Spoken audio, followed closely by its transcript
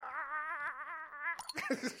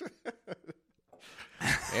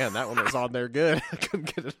Man, that one was on there good. I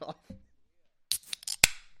couldn't get it off.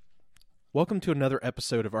 Welcome to another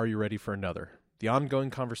episode of Are You Ready for Another? The ongoing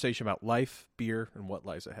conversation about life, beer, and what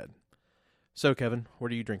lies ahead. So, Kevin,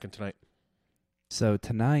 what are you drinking tonight? So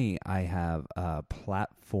tonight I have a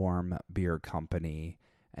Platform Beer Company,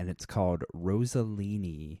 and it's called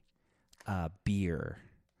Rosalini beer.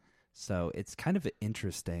 So it's kind of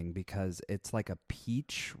interesting because it's like a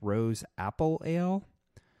peach rose apple ale.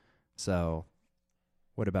 So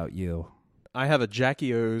what about you? I have a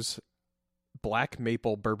Jackie O's Black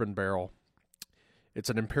Maple Bourbon Barrel. It's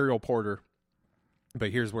an Imperial Porter,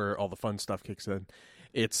 but here's where all the fun stuff kicks in.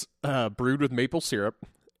 It's brewed with maple syrup.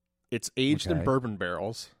 It's aged in bourbon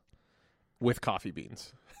barrels with coffee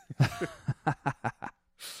beans.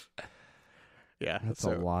 Yeah, that's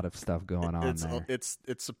a lot of stuff going on there.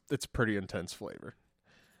 It's pretty intense flavor.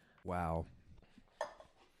 Wow.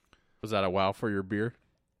 Was that a wow for your beer?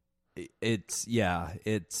 It's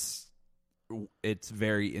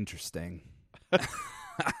very interesting.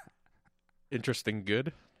 Interesting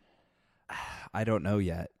good? I don't know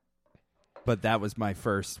yet. But that was my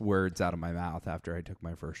first words out of my mouth after I took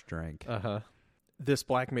my first drink. This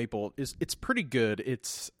Black Maple it's pretty good.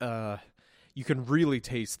 It's you can really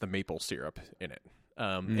taste the maple syrup in it.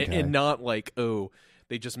 And not like, oh,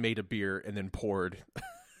 they just made a beer and then poured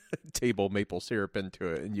table maple syrup into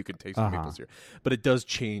it and you can taste the maple syrup. But it does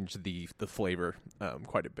change the flavor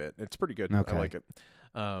quite a bit. It's pretty good. Okay. I like it.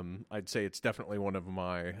 I'd say it's definitely one of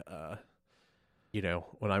my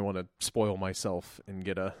when I want to spoil myself and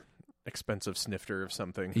get a expensive snifter of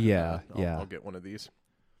something. I'll get one of these.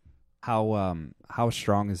 How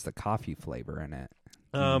strong is the coffee flavor in it?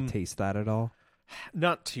 Can you taste that at all?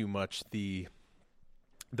 Not too much. The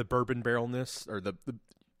bourbon barrelness or the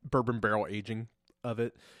bourbon barrel aging of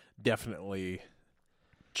it definitely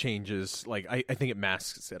changes. Like I think it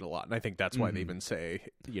masks it a lot, and I think that's why they even say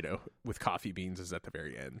with coffee beans is at the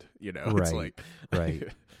very end. Right, it's like right.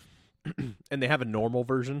 And they have a normal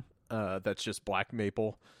version that's just black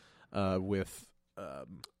maple with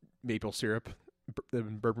maple syrup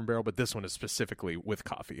in bourbon barrel, but this one is specifically with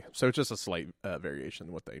coffee, so it's just a slight variation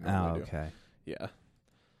than what they normally do. Okay. Yeah.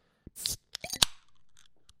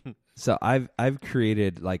 So I've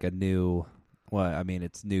created like a new, well, I mean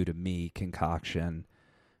it's new to me, concoction.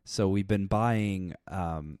 So we've been buying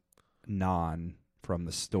naan from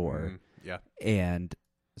the store. Yeah. And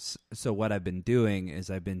so what I've been doing is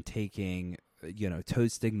I've been taking,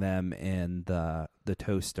 toasting them in the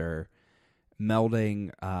toaster,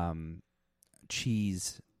 melding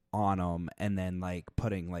cheese on them, and then like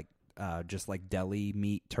putting like just like deli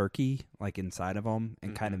meat turkey like inside of them,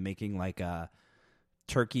 and kind of making like a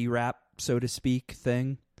turkey wrap, so to speak,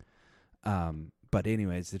 thing. But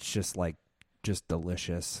anyways, it's just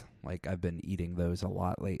delicious. Like I've been eating those a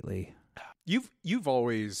lot lately. You've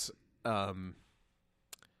always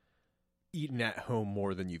eaten at home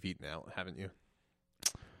more than you've eaten out, haven't you?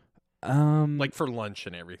 Like for lunch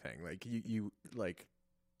and everything. Like you like,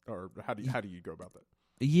 or how do you go about that?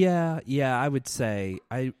 Yeah, I would say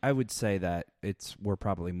that we're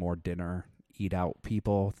probably more dinner eat out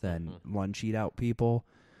people than lunch eat out people.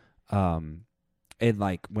 And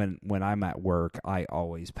like when I'm at work, I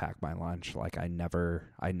always pack my lunch. Like I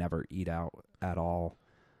never eat out at all.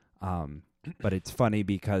 But it's funny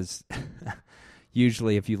because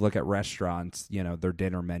usually if you look at restaurants, their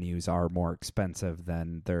dinner menus are more expensive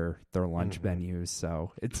than their lunch menus.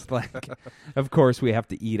 So it's like, of course we have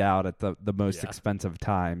to eat out at the most expensive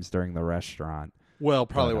times during the restaurant. Well,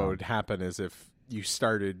 probably what would happen is if you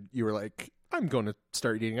were like, I'm going to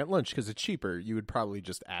start eating at lunch because it's cheaper, you would probably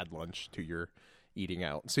just add lunch to your eating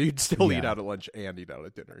out. So you'd still eat out at lunch and eat out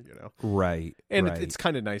at dinner, Right. And right. It's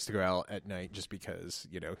kind of nice to go out at night just because,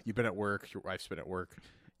 you've been at work, your wife's been at work,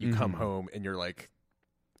 you come home and you're like,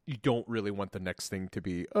 you don't really want the next thing to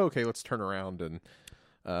be, okay, let's turn around and,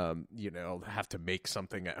 have to make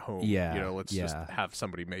something at home. Let's just have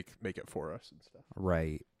somebody make it for us and stuff.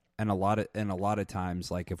 Right. And a lot of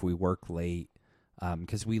times, like if we work late,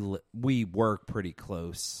 because we work pretty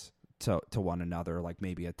close to one another, like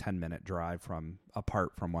maybe a 10-minute drive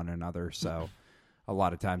apart from one another. So a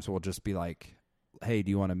lot of times we'll just be like, hey, do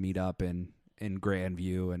you want to meet up in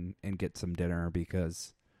Grandview and get some dinner,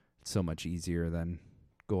 because it's so much easier than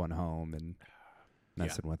going home and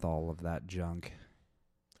messing with all of that junk.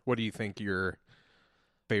 What do you think your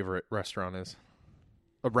favorite restaurant is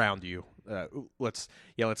around you? Let's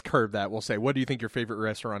curve that. We'll say, what do you think your favorite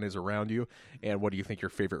restaurant is around you, and what do you think your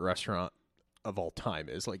favorite restaurant of all time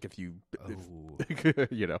is? Like if you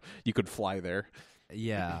you could fly there.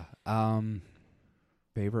 Yeah.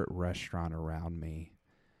 Favorite restaurant around me.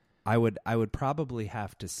 I would probably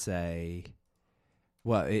have to say,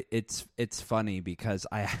 well, it's funny because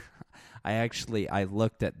I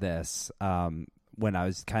looked at this when I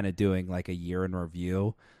was kind of doing like a year in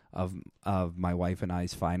review of my wife and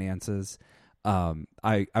I's finances.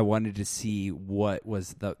 I wanted to see what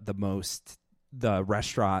was the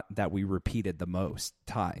restaurant that we repeated the most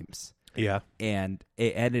times. Yeah. And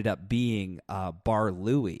it ended up being Bar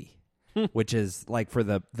Louie, which is like, for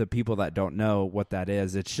the people that don't know what that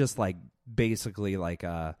is, it's just like basically like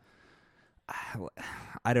I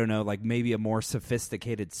don't know, like maybe a more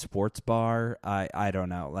sophisticated sports bar. I don't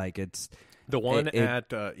know. Like it's the one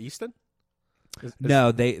at Easton?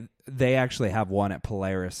 No, they actually have one at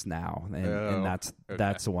Polaris now, and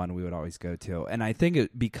that's the one we would always go to. And I think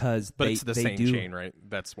because it's the same chain, right?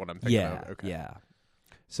 That's what I'm thinking of. Okay. Yeah.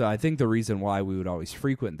 So I think the reason why we would always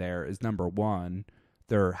frequent there is, number one,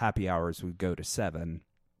 their happy hours would go to 7,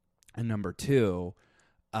 and number two,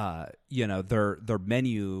 their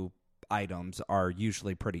menu items are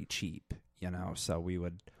usually pretty cheap. So we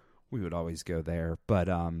would always go there. But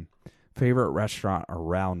favorite restaurant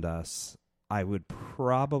around us, I would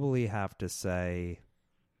probably have to say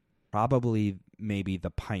maybe the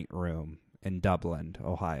Pint Room in Dublin,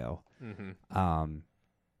 Ohio. Mm-hmm.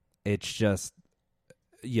 It's just,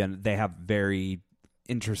 they have very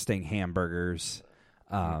interesting hamburgers,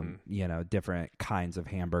 different kinds of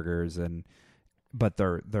hamburgers, but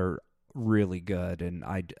they're really good, and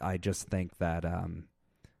I just think that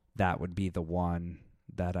that would be the one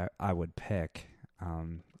that I would pick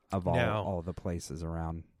of all the places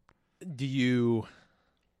around. Now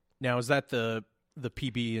is that the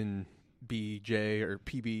PB and BJ or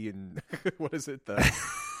PB and what is it, the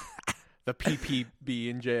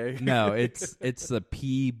PPB and J? No, it's the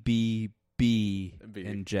PBB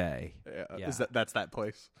and J. Yeah. That's that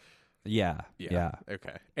place? Yeah.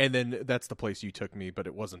 Okay. And then that's the place you took me, but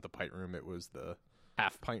it wasn't the Pint Room, it was the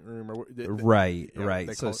Half Pint Room, or right.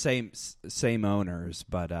 So same owners,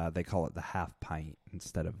 but they call it the Half Pint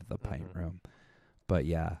instead of the Pint Room. But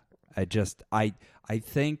yeah, I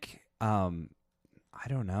think I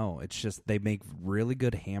don't know. It's just they make really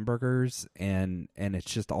good hamburgers, and it's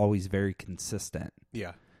just always very consistent.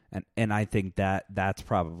 Yeah. And I think that's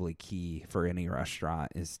probably key for any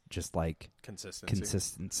restaurant, is just like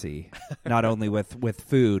consistency. Not only with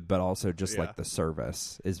food, but also just like the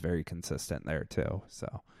service is very consistent there too.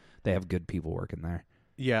 So they have good people working there.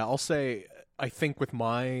 Yeah, I'll say, I think with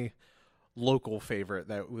my local favorite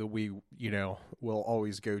that we will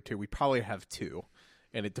always go to, we probably have two,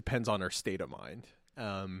 and it depends on our state of mind.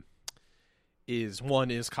 One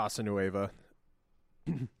is Casa Nueva,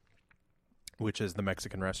 which is the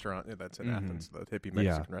Mexican restaurant that's in Athens, the hippie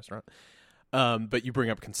Mexican restaurant. But you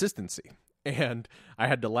bring up consistency, and I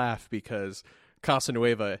had to laugh because Casa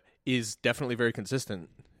Nueva is definitely very consistent.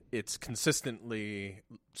 It's consistently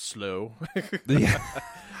slow,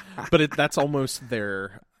 but that's almost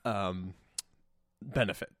their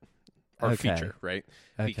benefit or feature, right?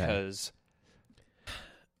 Okay. Because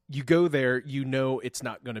you go there, it's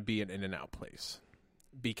not going to be an In-N-Out place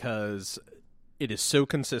because it is so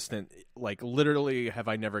consistent. Like, literally, have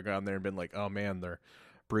I never gone there and been like, oh man, their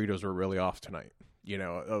burritos were really off tonight.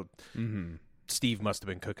 Steve must have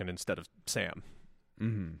been cooking instead of Sam.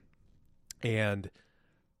 Mm-hmm. And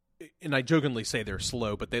I jokingly say they're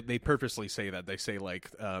slow, but they purposely say that. They say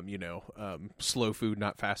like, slow food,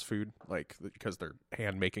 not fast food, like, because they're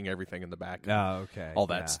hand making everything in the back. Oh, okay. All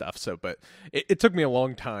that stuff. So, but it took me a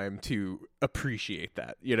long time to appreciate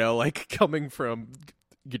that, like coming from,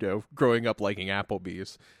 growing up liking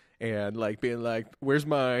Applebee's and like being like, where's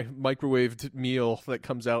my microwaved meal that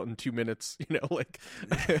comes out in 2 minutes? Like,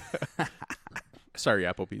 sorry,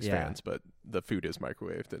 Applebee's fans, but the food is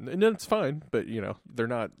microwaved, and it's fine. But they're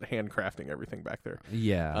not handcrafting everything back there.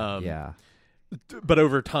 Yeah. But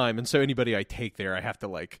over time, and so anybody I take there, I have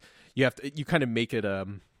to you kind of make it a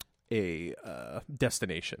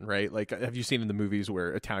destination, right? Like, have you seen in the movies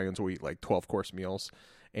where Italians will eat like 12-course meals,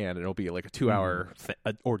 and it'll be like a 2-hour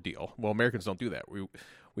ordeal? Well, Americans don't do that.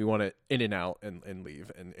 We want it in and out and leave.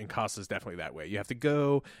 And Casa's definitely that way. You have to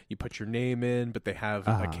go, you put your name in, but they have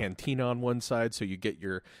a cantina on one side, so you get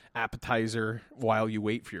your appetizer while you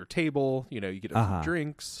wait for your table. You get a few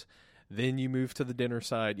drinks, then you move to the dinner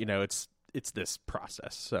side. It's this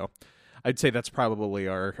process. So I'd say that's probably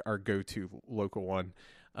our go-to local one.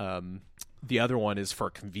 The other one is for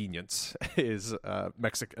convenience, is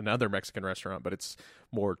another Mexican restaurant, but it's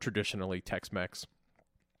more traditionally Tex-Mex.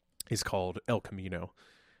 It's called El Camino.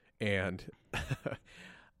 And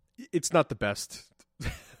it's not the best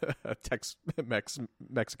Tex-Mex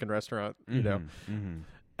Mexican restaurant,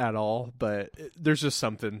 at all, but there's just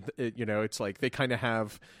something, it's like they kind of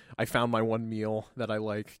have, I found my one meal that I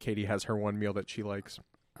like. Katie has her one meal that she likes.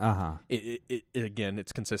 It again,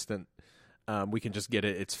 it's consistent. We can just get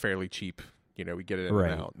it. It's fairly cheap. We get it in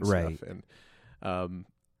and out and stuff. And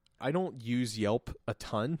I don't use Yelp a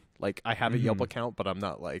ton. Like, I have a Yelp account, but I'm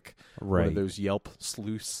not like one of those Yelp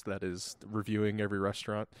sleuths that is reviewing every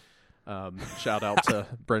restaurant. Shout out to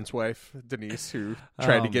Brent's wife, Denise, who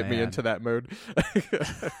tried to get me into that mode.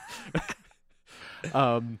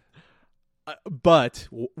 But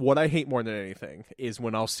what I hate more than anything is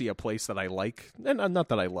when I'll see a place that I like, and not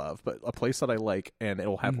that I love, but a place that I like, and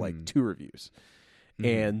it'll have like 2 reviews.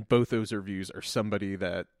 And both those reviews are somebody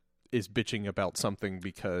that is bitching about something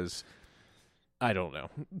because, I don't know,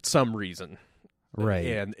 some reason. Right.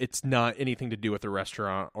 And it's not anything to do with the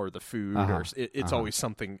restaurant or the food, or it's always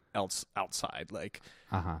something else outside. Like,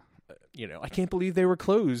 I can't believe they were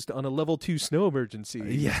closed on a level 2 snow emergency.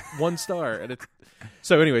 Yeah. 1 star. And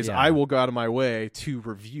so anyways, I will go out of my way to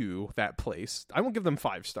review that place. I won't give them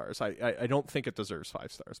 5 stars. I don't think it deserves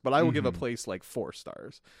 5 stars, but I will give a place like 4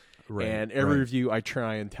 stars. Right. And every review I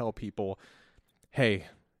try and tell people, hey,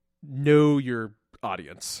 know your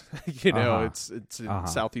audience. It's in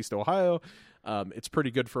Southeast Ohio. It's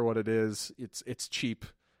pretty good for what it is. It's cheap.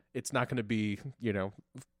 It's not going to be,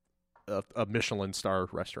 a Michelin star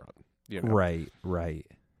restaurant. Right.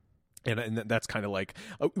 And that's kind of like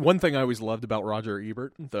one thing I always loved about Roger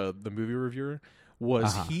Ebert, the movie reviewer,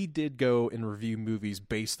 was he did go and review movies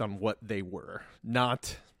based on what they were,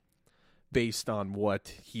 not based on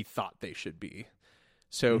what he thought they should be.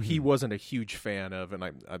 So he wasn't a huge fan of, and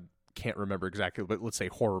I can't remember exactly, but let's say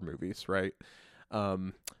horror movies, right?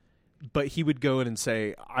 But he would go in and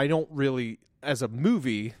say, I don't really, as a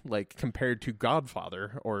movie, like compared to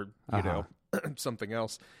Godfather or, something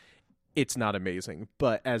else, it's not amazing.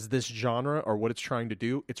 But as this genre or what it's trying to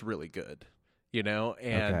do, it's really good,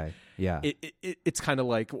 And it's kind of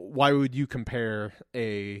like, why would you compare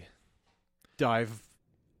a dive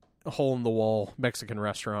hole-in-the-wall Mexican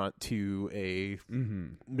restaurant to a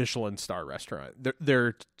Michelin star restaurant?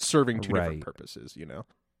 They're serving 2 different purposes,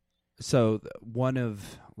 So one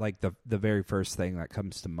of like the very first thing that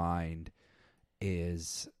comes to mind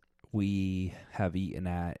is we have eaten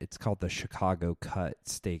at, it's called the Chicago Cut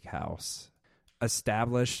Steakhouse.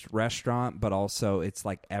 Established restaurant, but also it's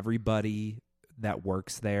like everybody that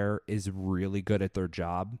works there is really good at their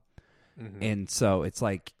job. And so it's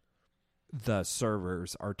like the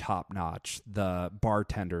servers are top notch, the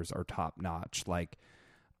bartenders are top notch. Like,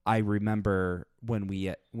 I remember when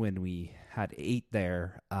we had ate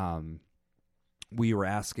there, we were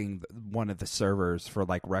asking one of the servers for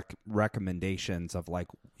like recommendations of like,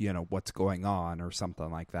 what's going on or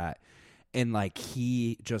something like that. And like,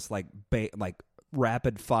 he just like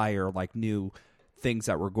rapid fire, like knew things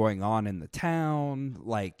that were going on in the town.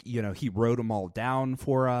 Like, he wrote them all down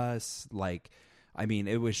for us. Like, I mean,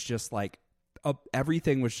 it was just like,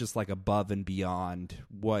 everything was just like above and beyond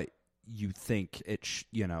what you think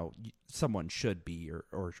someone should be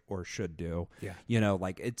or should do. Yeah.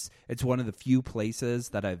 Like it's one of the few places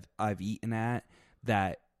that I've eaten at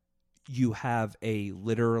that you have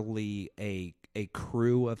literally a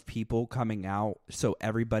crew of people coming out, so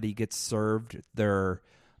everybody gets served their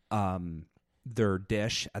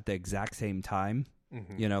dish at the exact same time.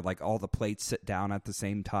 Like all the plates sit down at the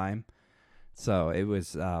same time. So it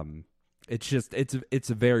was it's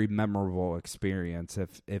a very memorable experience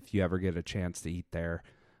if you ever get a chance to eat there.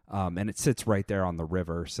 And it sits right there on the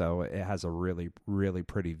river, so it has a really, really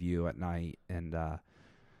pretty view at night. And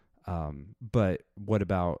but what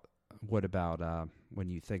about when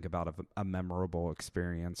you think about a memorable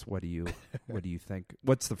experience? What do you think?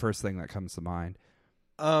 What's the first thing that comes to mind?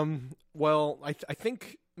 Well, I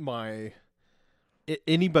think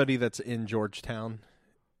anybody that's in Georgetown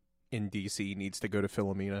in DC needs to go to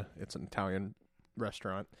Filomena. It's an Italian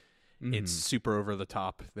restaurant. It's super over the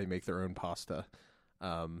top. They make their own pasta.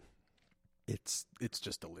 It's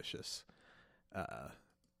just delicious.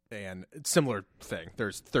 And similar thing.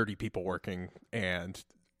 There's 30 people working, and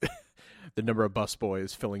the number of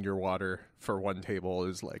busboys filling your water for one table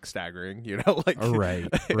is like staggering. Like right.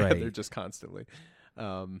 They're just constantly.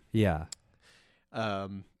 But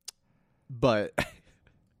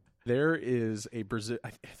there is a Brazil.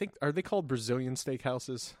 I think, are they called Brazilian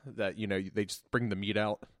steakhouses that they just bring the meat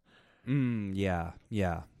out? Yeah.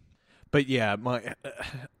 But yeah,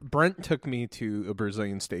 Brent took me to a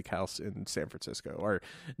Brazilian steakhouse in San Francisco, or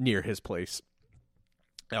near his place,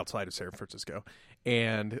 outside of San Francisco.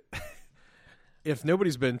 And if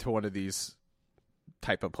nobody's been to one of these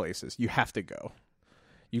type of places, you have to go.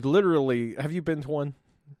 You literally, have you been to one?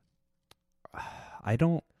 I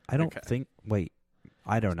don't I don't think. Wait,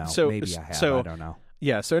 I don't know. So, Maybe I have. so, I don't know.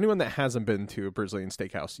 Yeah, so anyone that hasn't been to a Brazilian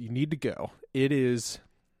steakhouse, you need to go. It is,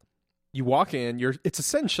 you walk in, it's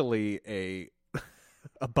essentially a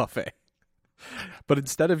buffet. But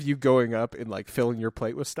instead of you going up and like filling your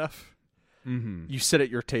plate with stuff, you sit at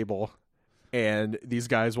your table and these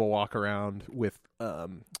guys will walk around with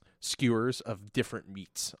skewers of different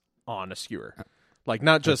meats on a skewer. Like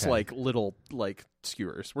not just like little like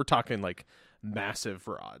skewers. We're talking like massive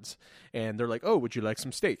rods. And they're like, "Oh, would you like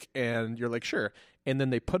some steak?" And you're like, "Sure." And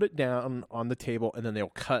then they put it down on the table and then they'll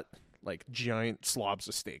cut like giant slobs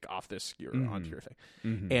of steak off this skewer onto your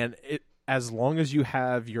thing. And as long as you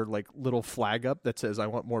have your like little flag up that says "I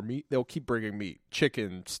want more meat," they'll keep bringing meat,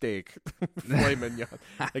 chicken, steak, filet mignon,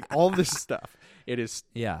 like all this stuff. It is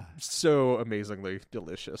so amazingly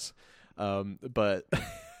delicious. But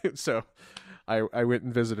so I went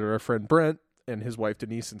and visited our friend Brent and his wife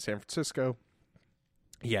Denise in San Francisco.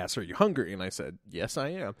 He asked, "Are you hungry?" And I said, "Yes, I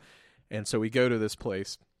am." And so we go to this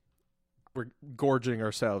place. We're gorging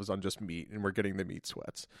ourselves on just meat, and we're getting the meat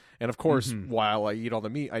sweats. And of course, while I eat all the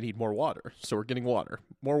meat, I need more water. So we're getting water.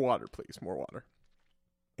 More water, please. More water.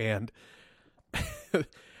 And I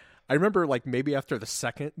remember like maybe after the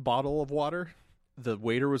second bottle of water, the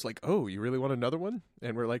waiter was like, "Oh, you really want another one?"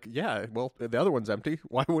 And we're like, "Yeah, well, the other one's empty.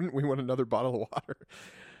 Why wouldn't we want another bottle of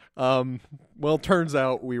water?" Well, turns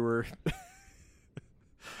out we were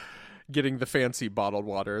getting the fancy bottled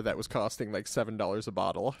water that was costing like $7 a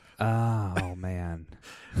bottle. Oh man.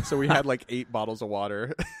 So we had like 8 bottles of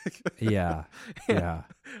water. Yeah. I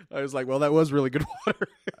was like, well, that was really good water.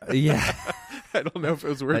 Yeah. I don't know if it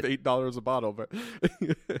was worth $8 a bottle, but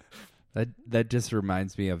that just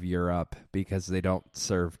reminds me of Europe because they don't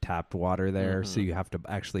serve tapped water there, so you have to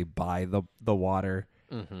actually buy the water.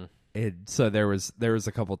 So there was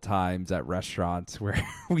a couple times at restaurants where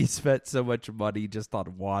we spent so much money just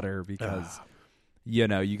on water because you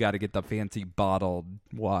got to get the fancy bottled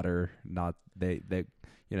water. Not they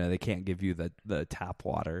can't give you the tap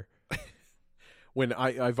water. When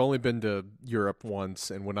I've only been to Europe once,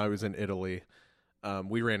 and when I was in Italy,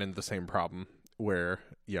 we ran into the same problem where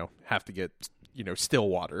have to get still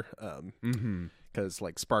water because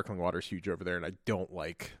like sparkling water is huge over there, and I don't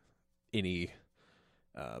like any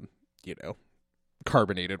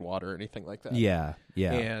carbonated water or anything like that. Yeah.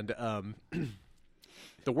 And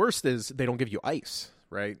the worst is they don't give you ice,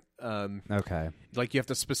 right? Okay. Like you have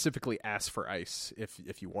to specifically ask for ice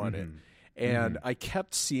if you want it. And I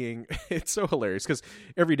kept seeing it's so hilarious because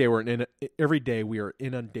every day we are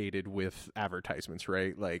inundated with advertisements,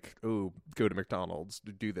 right? Like, "Oh, go to McDonald's,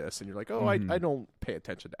 do this," and you're like, "Oh, I don't pay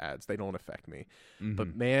attention to ads; they don't affect me."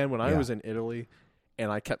 But man, when I was in Italy,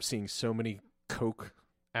 and I kept seeing so many Coke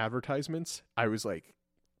advertisements, I was like,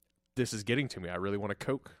 "This is getting to me. I really want a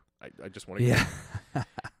Coke. I just want to." Yeah.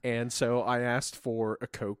 And so I asked for a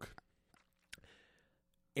Coke,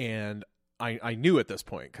 and I knew at this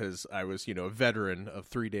point because I was, a veteran of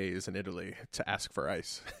 3 days in Italy to ask for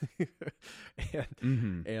ice.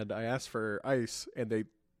 And I asked for ice, and they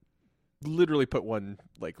literally put one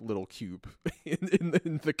like little cube in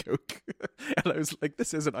the Coke. And I was like,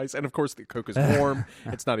 "This isn't ice." And of course the Coke is warm.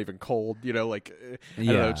 It's not even cold, I don't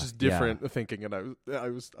know, just different thinking. And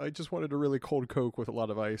I just wanted a really cold Coke with a lot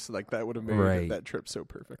of ice. Like that would have made that trip so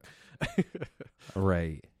perfect.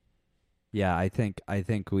 Right. Yeah, I think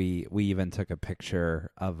we even took a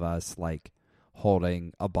picture of us like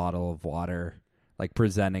holding a bottle of water, like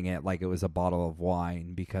presenting it like it was a bottle of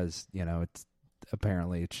wine because, it's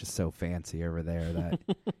apparently it's just so fancy over there that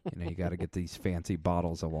you got to get these fancy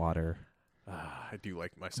bottles of water. I do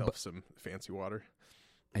like myself some fancy water.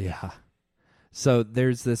 Yeah. So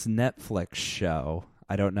there's this Netflix show.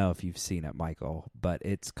 I don't know if you've seen it, Michael, but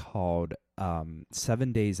it's called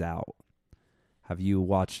 7 Days Out. Have you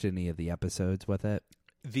watched any of the episodes with it?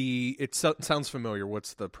 It sounds familiar.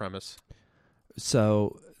 What's the premise?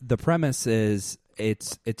 So the premise is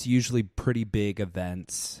it's usually pretty big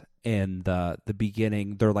events. In the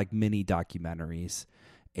beginning, they're like mini documentaries,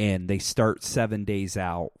 and they start 7 days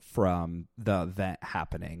out from the event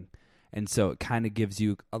happening. And so it kind of gives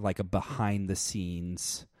you like a behind the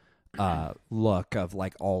scenes look of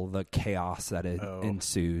like all the chaos that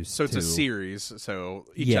ensues. So it's a series. So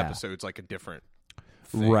each episode's like a different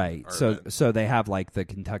thing, right. So they have like the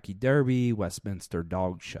Kentucky Derby, Westminster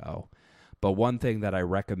Dog Show. But one thing that I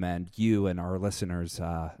recommend you and our listeners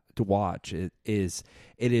to watch is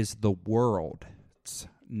the world's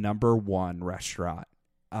 #1 restaurant.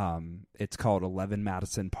 It's called 11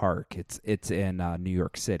 Madison Park. It's in New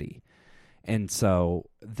York City. And so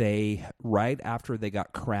they, right after they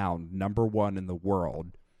got crowned #1 in the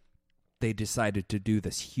world, they decided to do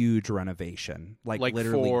this huge renovation, like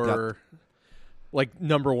literally for like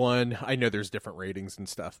number one. I know there's different ratings and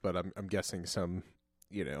stuff, but I'm guessing some,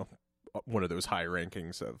 one of those high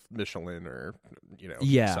rankings of Michelin or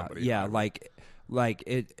somebody. Like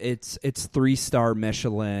it's 3-star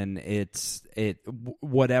Michelin. It's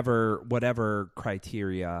whatever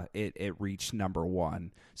criteria it reached number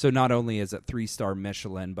one. So not only is it 3-star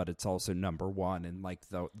Michelin, but it's also number one in like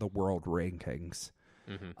the world rankings.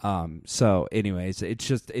 Mm-hmm. So anyways,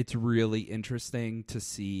 it's really interesting to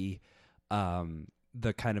see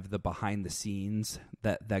the kind of the behind the scenes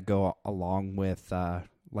that go along with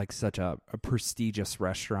like such a prestigious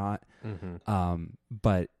restaurant. Mm-hmm.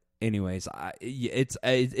 But anyways,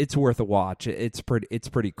 it's worth a watch. It's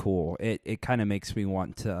pretty cool. It kind of makes me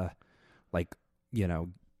want to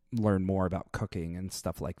learn more about cooking and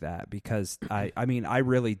stuff like that, because I mean I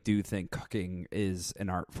really do think cooking is an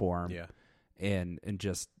art form. Yeah. And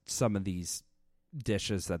just some of these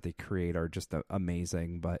dishes that they create are just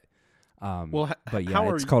amazing. But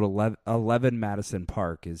it's called 11 Madison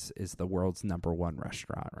Park is the world's number one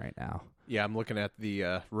restaurant right now. Yeah, I'm looking at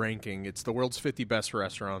the ranking. It's the world's 50 best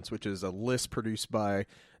restaurants, which is a list produced by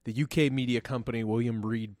the UK media company William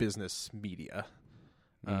Reed Business Media.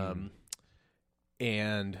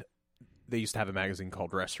 And they used to have a magazine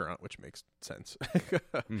called Restaurant, which makes sense.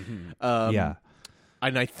 Mm-hmm. Yeah.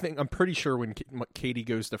 And I'm pretty sure when Katie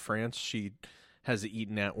goes to France, she has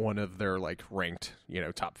eaten at one of their like ranked,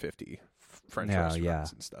 top 50 French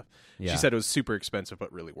restaurants and stuff. Yeah. She said it was super expensive,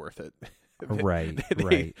 but really worth it. Right.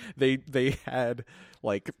 They had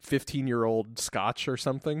like 15-year-old scotch or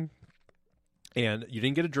something, and you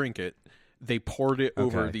didn't get to drink it. They poured it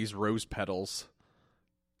over these rose petals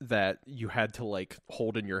that you had to like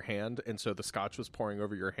hold in your hand, and so the scotch was pouring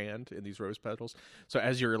over your hand in these rose petals. So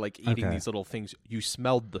as you're like eating these little things, you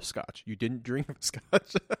smelled the scotch. You didn't drink the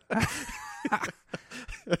scotch.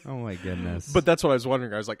 Oh my goodness. But that's what I was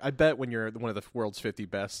wondering. I was like, I bet when you're one of the world's 50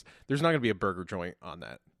 best, there's not going to be a burger joint on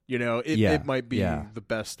that. It might be the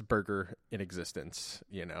best burger in existence,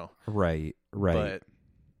 Right. But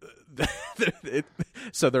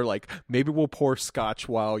so they're like, maybe we'll pour scotch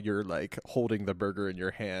while you're like holding the burger in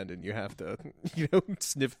your hand, and you have to,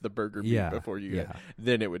 sniff the burger meat before you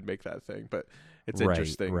then it would make that thing. But it's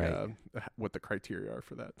interesting what the criteria are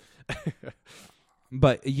for that.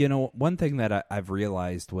 But one thing that I've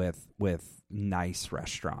realized with nice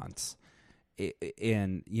restaurants,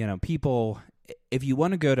 and people, if you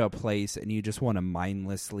want to go to a place and you just want to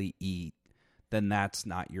mindlessly eat, then that's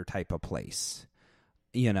not your type of place.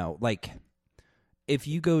 Like if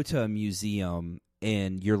you go to a museum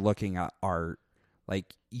and you're looking at art,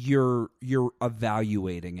 like you're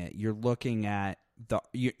evaluating it. You're looking at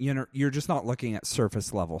you're just not looking at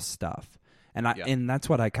surface level stuff. And that's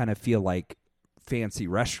what I kind of feel like fancy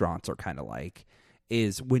restaurants are kind of like,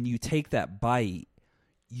 is when you take that bite,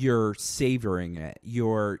 you're savoring it.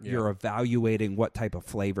 You're evaluating what type of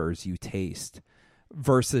flavors you taste,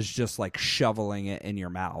 versus just like shoveling it in your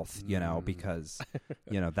mouth, because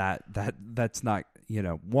that's not,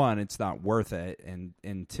 one, it's not worth it,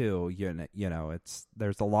 and two,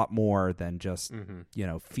 there's a lot more than just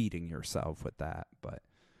feeding yourself with that.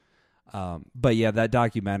 But yeah, that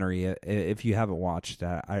documentary, if you haven't watched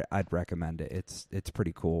it, I'd recommend it. It's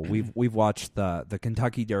pretty cool. We've watched the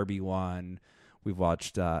Kentucky Derby one. We've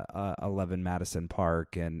watched 11 Madison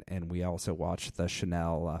Park, and we also watched the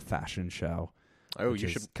Chanel fashion show. Oh, which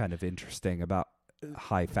is kind of interesting about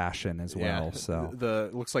high fashion as well. So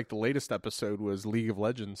looks like the latest episode was League of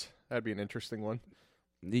Legends. That'd be an interesting one.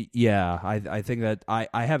 Yeah, I think that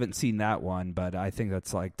I haven't seen that one, but I think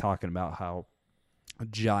that's like talking about how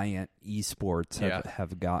giant esports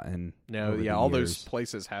have gotten. No, yeah, all those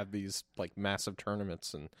places have these like massive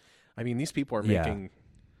tournaments, and I mean these people are making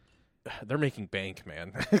they're making bank,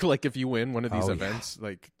 man. Like if you win one of these events,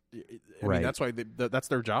 like. I mean, that's why that's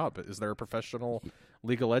their job. Is they're a professional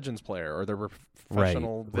League of Legends player, or they're a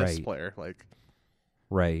professional player? Like,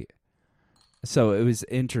 right. So it was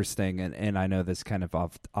interesting, and I know this kind of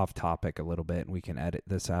off topic a little bit, and we can edit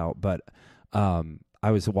this out. But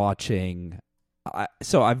I was watching.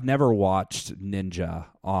 So I've never watched Ninja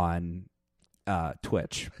on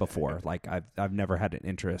Twitch before. Like I've never had an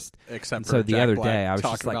interest. Except for the Jack other Black day, I was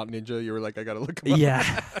talking just like, about Ninja. You were like, I gotta look him up.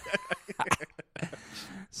 Yeah.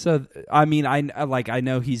 So I mean, I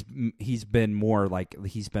know he's been more like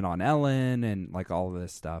he's been on Ellen and like all of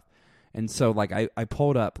this stuff, and so like I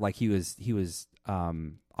pulled up like he was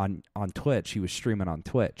on Twitch. He was streaming on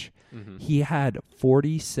Twitch. Mm-hmm. He had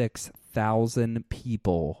 46,000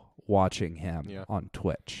 people watching him on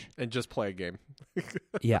Twitch and just play a game.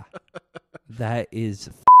 Yeah, that is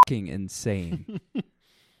fucking insane.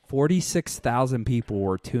 46,000 people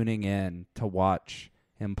were tuning in to watch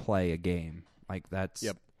him play a game. Like that's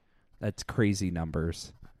crazy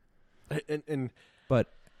numbers.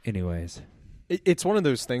 But anyways, it's one of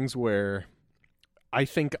those things where I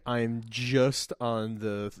think I'm just on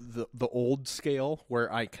the old scale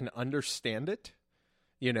where I can understand it.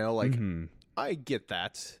 You know, like I get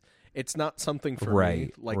that. It's not something for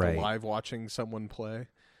me, like live watching someone play.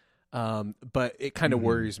 But it kind of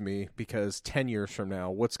worries me because 10 years from now,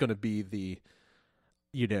 what's going to be the,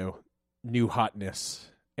 new hotness?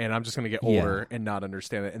 And I'm just going to get older and not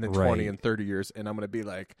understand it. And then 20 and 30 years, and I'm going to be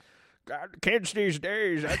like, God, kids these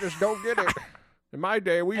days, I just don't get it. In my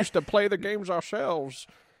day, we used to play the games ourselves.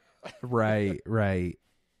 Right.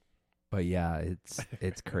 But yeah,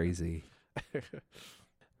 it's crazy.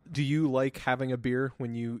 Do you like having a beer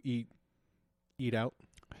when you eat out?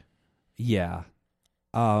 Yeah.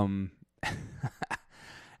 And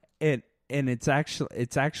it's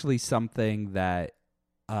actually something that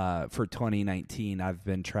for 2019 I've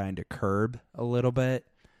been trying to curb a little bit.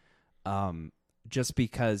 Just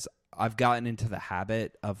because I've gotten into the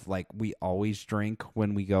habit of like we always drink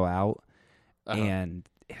when we go out, and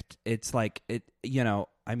it's like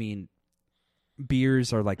I mean,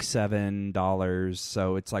 beers are like $7,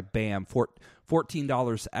 so it's like bam,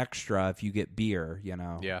 $14 extra if you get beer,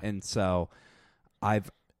 Yeah. And so I've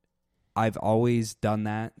always done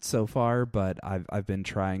that so far, but I've been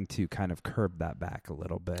trying to kind of curb that back a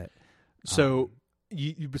little bit. So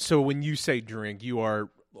so when you say drink, you are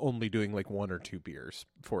only doing like 1 or 2 beers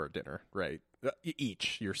for a dinner, right?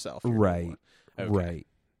 Each yourself, right? Okay. Right.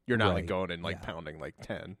 You're not like going and like pounding like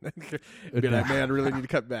 10. Be like, man, I really need to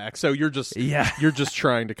cut back. So you're just you're just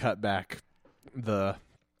trying to cut back the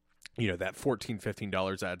that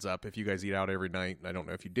 $14-15 adds up if you guys eat out every night. I don't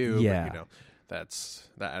know if you do, but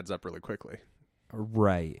that adds up really quickly.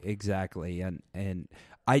 Right, exactly. And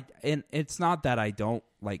it's not that I don't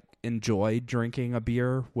like enjoy drinking a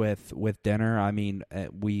beer with dinner. I mean,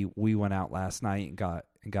 we went out last night and got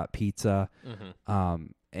pizza.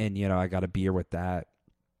 And I got a beer with that.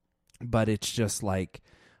 But it's just like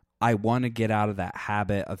I want to get out of that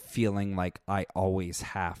habit of feeling like I always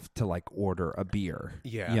have to like order a beer.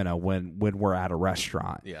 Yeah. When we're at a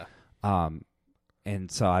restaurant. Yeah.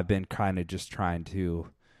 And so I've been kind of just trying to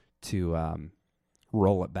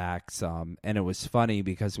roll it back some. And it was funny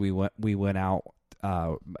because we went out.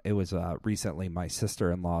 It was recently my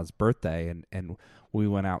sister-in-law's birthday, and we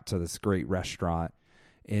went out to this great restaurant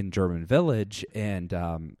in German Village,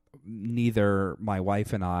 and neither my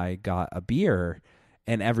wife and I got a beer,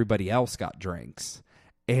 and everybody else got drinks.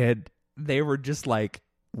 And they were just like,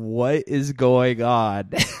 what is going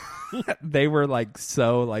on? They were like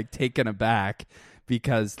so like taken aback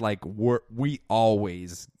because like we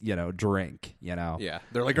always drink. Yeah,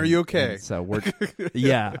 they're like, are you okay? And so we're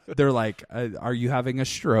they're like, are you having a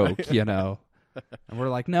stroke? And we're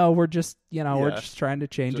like, no, we're just we're just trying to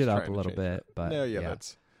change it up a little bit. But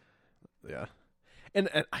that's and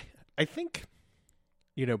I think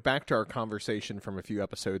back to our conversation from a few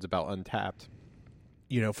episodes about Untapped.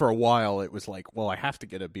 For a while it was like, well, I have to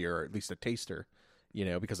get a beer or at least a taster,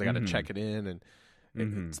 because I got to check it in, and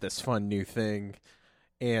it's this fun new thing.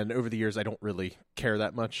 And over the years, I don't really care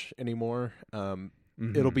that much anymore.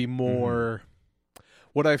 It'll be more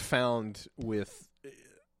what I've found with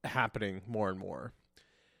happening more and more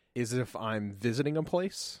is if I'm visiting a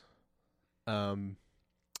place, another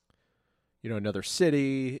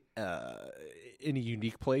city, any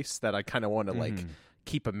unique place that I kind of want to like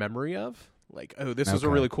keep a memory of. Like, oh, this is a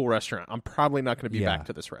really cool restaurant. I'm probably not going to be back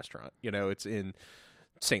to this restaurant. It's in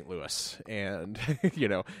St. Louis, and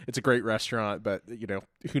it's a great restaurant, but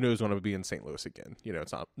who knows when I'll be in St. Louis again.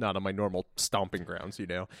 It's not on my normal stomping grounds.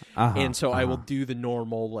 And so I will do the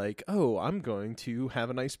normal like, oh, I'm going to have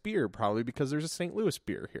a nice beer, probably because there's a St. Louis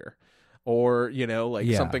beer here, or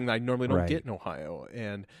something that I normally don't get in Ohio,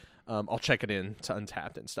 and I'll check it in to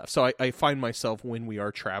Untapped and stuff. So I find myself when we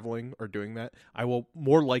are traveling or doing that, I will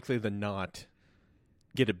more likely than not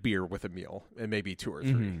get a beer with a meal, and maybe 2 or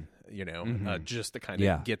 3, just to kind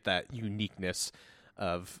of get that uniqueness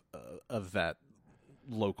of that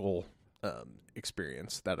local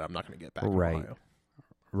experience that I'm not going to get back in Ohio.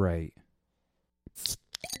 Right.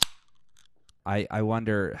 I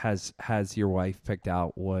wonder, has your wife picked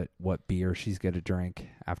out what beer she's going to drink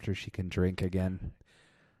after she can drink again?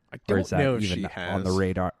 I don't know if she has on the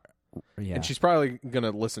radar. Yeah. And she's probably going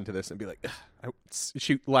to listen to this and be like,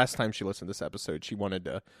 last time she listened to this episode, she wanted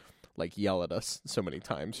to like yell at us so many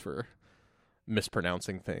times for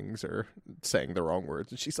mispronouncing things or saying the wrong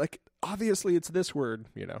words. And she's like, obviously it's this word,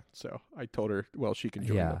 So I told her, well, she can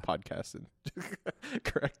join the podcast and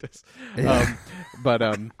correct us.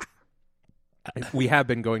 We have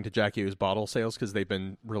been going to Jackie O's bottle sales because they've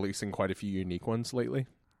been releasing quite a few unique ones lately.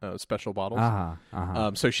 Special bottles.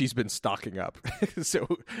 So she's been stocking up. so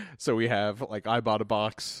we have, like, I bought a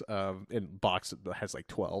box, and box that has like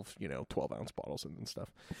 12 ounce bottles and stuff.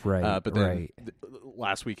 Right. But then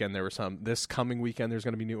last weekend there were some. This coming weekend there's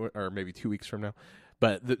going to be new, or maybe 2 weeks from now.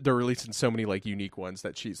 But they're releasing so many like unique ones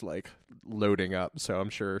that she's like loading up. So I'm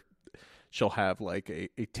sure she'll have like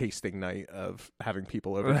a tasting night of having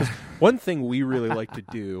people over. 'Cause one thing we really like to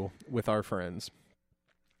do with our friends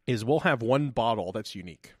is we'll have one bottle that's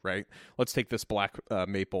unique, right? Let's take this black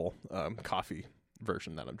maple coffee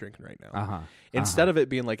version that I'm drinking right now. Instead of it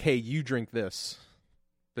being like, hey, you drink this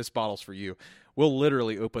bottle's for you, we'll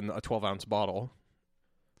literally open a 12-ounce bottle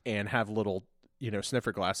and have little,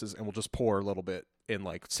 sniffer glasses, and we'll just pour a little bit in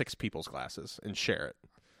like 6 people's glasses and share it.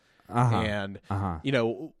 And,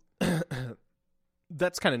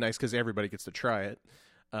 that's kind of nice because everybody gets to try it.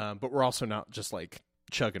 But we're also not just like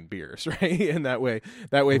chugging beers, right? And that way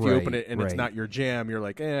if you open it and it's not your jam, you're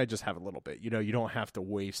like, I just have a little bit. You don't have to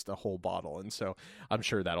waste a whole bottle. And so I'm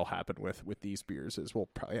sure that'll happen with these beers. Is we'll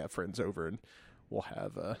probably have friends over and we'll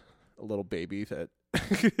have a little baby that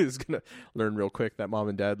is gonna learn real quick that mom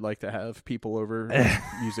and dad like to have people over.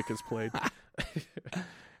 Music is played,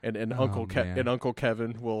 and Uncle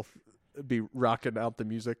Kevin will be rocking out the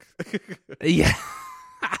music. Yeah.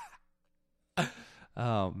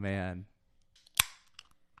 Oh man.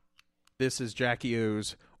 This is Jackie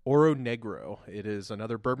O's Oro Negro. It is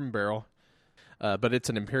another bourbon barrel, but it's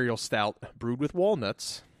an imperial stout brewed with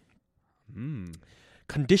walnuts,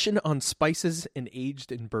 conditioned on spices and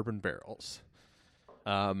aged in bourbon barrels.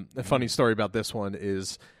 A funny story about this one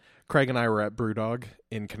is Craig and I were at Brewdog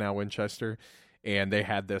in Canal Winchester, and they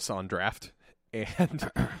had this on draft,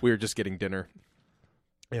 and we were just getting dinner.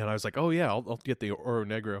 And I was like, oh, yeah, I'll get the Oro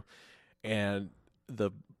Negro. And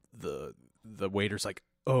the waiter's like,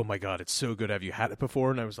 oh my God, it's so good. Have you had it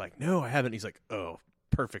before? And I was like, no, I haven't. He's like, oh,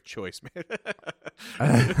 perfect choice, man.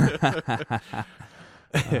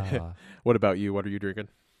 What about you? What are you drinking?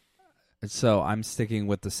 So I'm sticking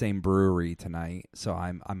with the same brewery tonight. So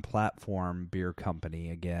I'm Platform Beer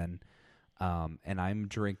Company again. And I'm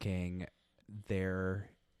drinking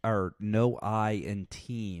their No I in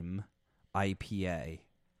Team IPA.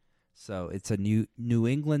 So it's a New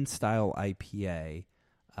England style IPA.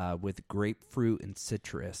 With grapefruit and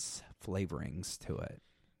citrus flavorings to it.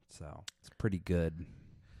 So it's pretty good.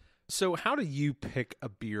 So how do you pick a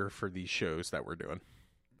beer for these shows that we're doing?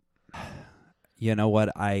 You know what?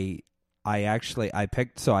 I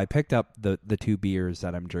picked up the 2 beers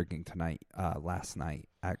that I'm drinking tonight, last night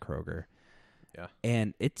at Kroger. Yeah.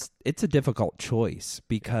 And it's a difficult choice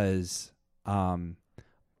because I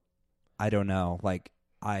don't know, like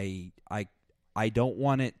I don't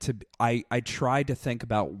want it to I try to think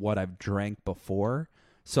about what I've drank before,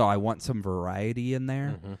 so I want some variety in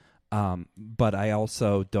there. But I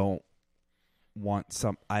also don't want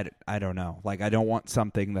some I don't know. Like I don't want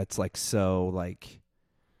something that's like so like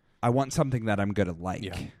I want something that I'm going to like.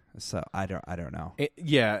 Yeah. So I don't know.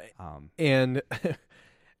 And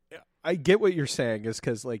I get what you're saying is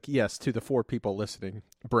cuz like yes, to the 4 people listening,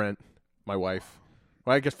 Brent, my wife.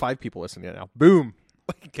 Well, I guess 5 people listening now. Boom.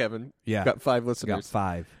 Kevin, yeah, got 5 listeners. We got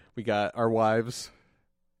 5. We got our wives.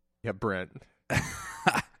 Yeah, Brent,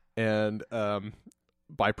 and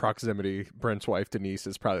by proximity, Brent's wife Denise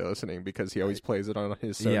is probably listening because he always plays it on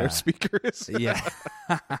his Sonos speakers. Yeah,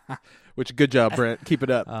 which good job, Brent. Keep it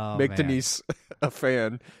up. Oh, Make man. Denise a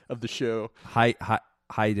fan of the show. Hi,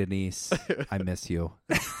 Denise. I miss you.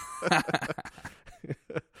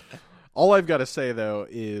 All I've got to say though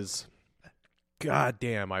is, God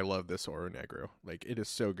damn, I love this Oro Negro. Like, it is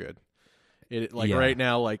so good. Right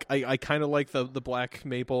now, like, I kind of like the black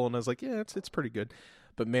maple, and I was like, yeah, it's pretty good.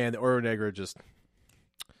 But man, the Oro Negro just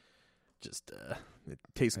it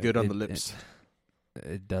tastes good on the lips.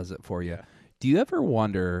 It does it for you. Yeah. Do you ever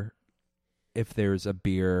wonder if there's a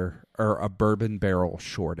beer or a bourbon barrel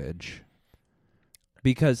shortage?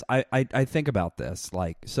 Because I think about this,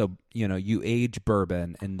 like, so, you age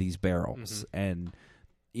bourbon in these barrels, and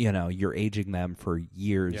you're aging them for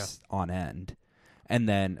years on end. And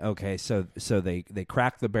then, okay, so they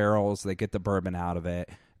crack the barrels, they get the bourbon out of it,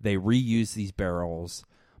 they reuse these barrels.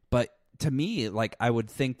 But to me, like, I would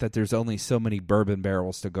think that there's only so many bourbon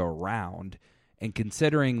barrels to go around. And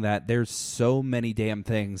considering that there's so many damn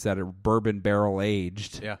things that are bourbon barrel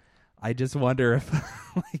aged, I just wonder if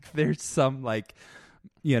like there's some like,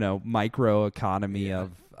 micro economy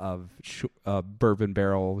of bourbon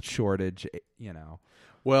barrel shortage.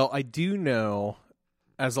 Well, I do know,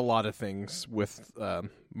 as a lot of things with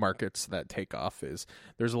markets that take off, is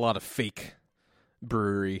there's a lot of fake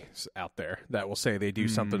breweries out there that will say they do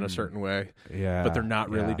something a certain way, but they're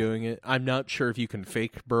not really doing it. I'm not sure if you can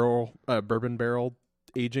fake bourbon barrel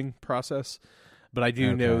aging process, but I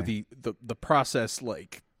do know the process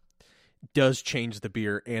does change the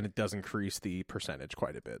beer, and it does increase the percentage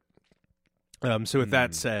quite a bit. So with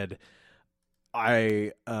that said,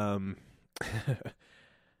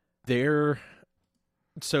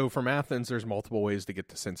 So from Athens, there's multiple ways to get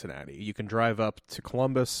to Cincinnati. You can drive up to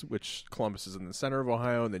Columbus, which Columbus is in the center of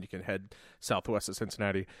Ohio, and then you can head southwest of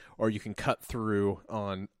Cincinnati, or you can cut through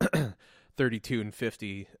on 32 and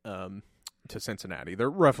 50 to Cincinnati.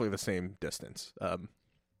 They're roughly the same distance.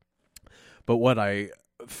 But what I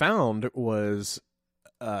found was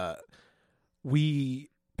we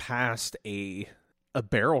passed a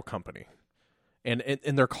barrel company, and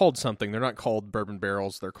they're called something. They're not called Bourbon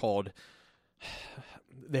Barrels. They're called...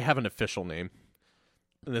 They have an official name.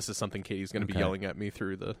 And this is something Katie's going to be yelling at me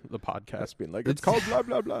through the podcast, being like, it's called blah,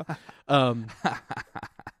 blah, blah.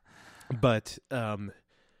 But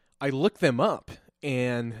I looked them up,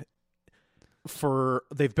 and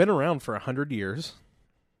they've been around for 100 years,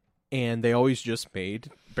 and they always just made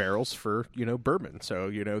barrels for, bourbon. So,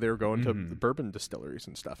 they were going to the bourbon distilleries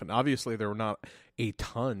and stuff. And obviously there were not a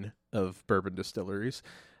ton of bourbon distilleries,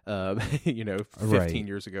 15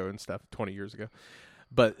 years ago and stuff, 20 years ago.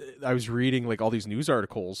 But I was reading all these news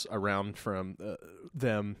articles around from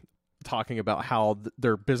them talking about how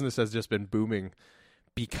their business has just been booming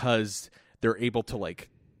because they're able to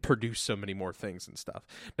produce so many more things and stuff.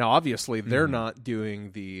 Now, obviously, they're not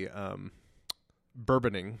doing the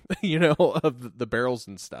bourboning, of the barrels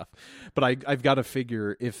and stuff. But I've got to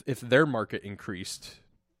figure if their market increased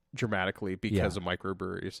dramatically because of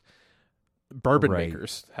microbreweries, bourbon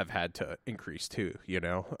makers have had to increase too,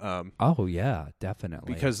 Oh yeah,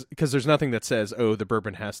 definitely. Because there's nothing that says, oh, the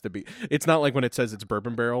bourbon has to be. It's not like when it says it's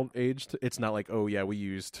bourbon barrel aged. It's not like, oh yeah, we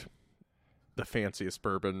used the fanciest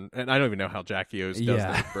bourbon, and I don't even know how Jackie O's does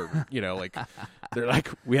that bourbon. They're like,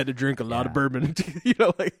 we had to drink a lot of bourbon.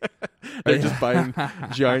 They're just buying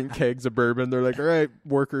giant kegs of bourbon. They're like, all right,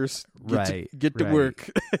 workers, get to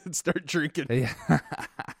work and start drinking. Yeah.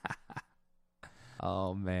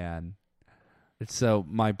 Oh man. So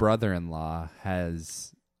my brother-in-law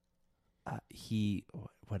has,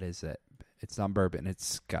 what is it? It's not bourbon.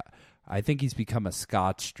 It's I think he's become a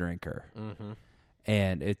Scotch drinker. Mm-hmm.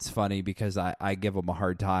 And it's funny because I give him a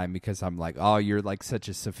hard time because I'm like, oh, you're such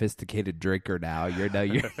a sophisticated drinker now. You're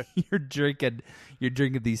drinking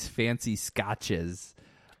these fancy scotches.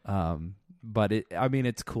 But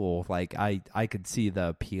it's cool. I could see the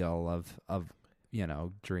appeal of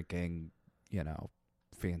drinking,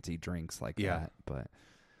 fancy drinks like that. But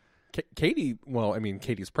Katie,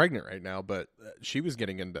 Katie's pregnant right now, but she was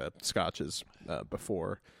getting into scotches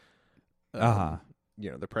before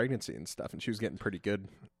the pregnancy and stuff, and she was getting pretty good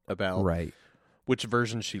about which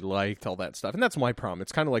version she liked, all that stuff. And that's my problem.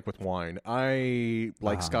 It's kind of like with wine. I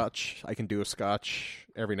like scotch. I can do a scotch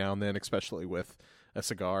every now and then, especially with a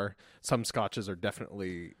cigar. Some scotches are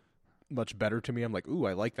definitely much better to me. I'm like, ooh,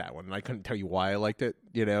 I like that one. And I couldn't tell you why I liked it,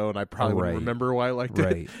 and I probably wouldn't remember why I liked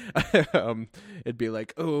it. It'd be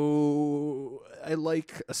like, oh, I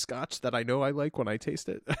like a scotch that I know I like when I taste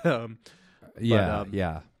it.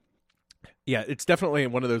 Yeah, it's definitely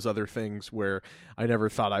one of those other things where I never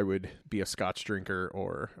thought I would be a scotch drinker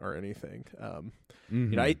or anything.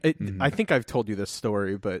 I think I've told you this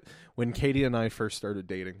story, but when Katie and I first started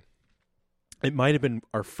dating, it might have been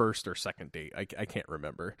our first or second date. I can't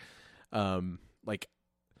remember.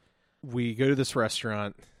 We go to this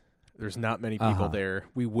restaurant. There's not many people there.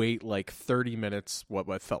 We wait 30 minutes.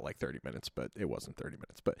 What felt like 30 minutes, but it wasn't 30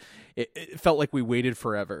 minutes. But it felt like we waited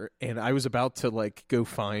forever. And I was about to go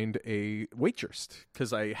find a waitress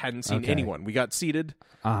because I hadn't seen anyone. We got seated.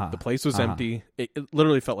 The place was empty. It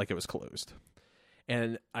literally felt like it was closed.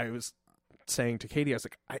 And I was saying to Katie, I was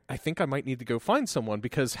like, I think I might need to go find someone,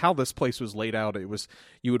 because how this place was laid out, it was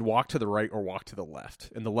you would walk to the right or walk to the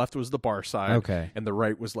left, and the left was the bar side, and the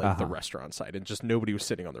right was the restaurant side, and just nobody was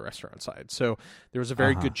sitting on the restaurant side. So there was a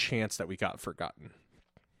very good chance that we got forgotten.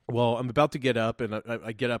 Well, I'm about to get up, and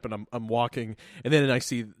I get up, and I'm walking, and then I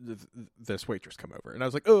see this waitress come over, and I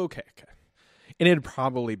was like, oh, okay. And it had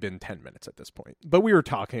probably been 10 minutes at this point, but we were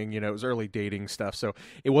talking, it was early dating stuff, so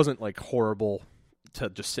it wasn't horrible to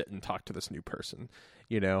just sit and talk to this new person,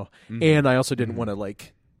 and I also didn't want to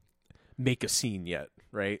make a scene yet,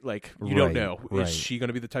 right? Like, you don't know. Right. Is she going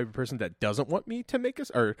to be the type of person that doesn't want me to make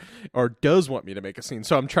or does want me to make a scene?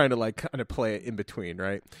 So I'm trying to like kind of play it in between,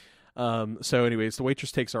 right? So anyways, the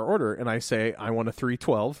waitress takes our order and I say, I want a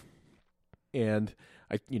 312. And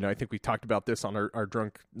I think we talked about this on our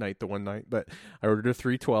drunk night, the one night, but I ordered a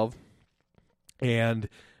 312 and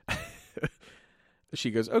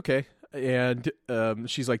she goes, okay. And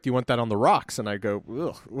she's like, do you want that on the rocks? And I go,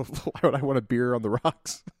 ugh, why would I want a beer on the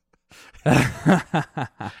rocks? And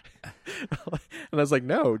I was like,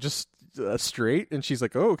 no, just straight. And she's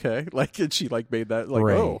like, oh, okay. Like, and she like made that like,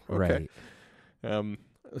 oh, okay. Right.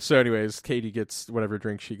 So anyways, Katie gets whatever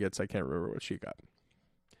drink she gets. I can't remember what she got.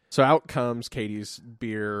 So out comes Katie's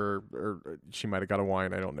beer, or she might have got a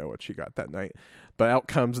wine. I don't know what she got that night. But out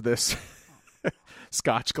comes this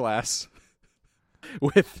Scotch glass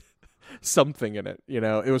with something in it.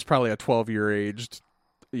 It was probably a 12-year aged,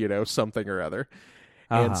 something or other.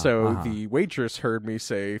 And so the waitress heard me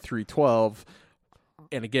say 312.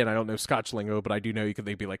 And again, I don't know Scotch lingo, but I do know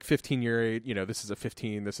they'd be like 15-year age. This is a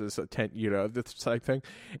 15, this is a 10, this type thing.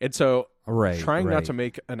 And so trying not to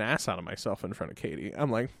make an ass out of myself in front of Katie,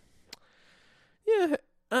 I'm like, yeah,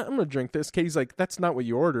 I'm going to drink this. Katie's like, that's not what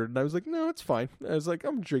you ordered. And I was like, no, it's fine. I was like,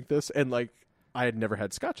 I'm going to drink this. And like, I had never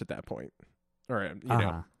had Scotch at that point. Or,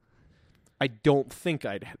 I don't think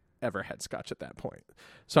I'd ever had Scotch at that point.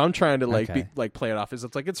 So I'm trying to like play it off as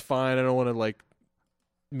it's like, it's fine. I don't want to like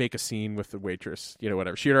make a scene with the waitress,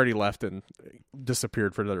 whatever. She had already left and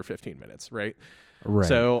disappeared for another 15 minutes, right? Right.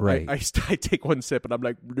 So I take one sip and I'm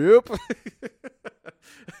like, nope.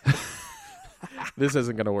 This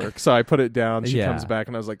isn't going to work. So I put it down. She comes back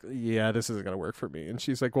and I was like, yeah, this isn't going to work for me. And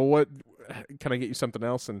she's like, well, what, can I get you something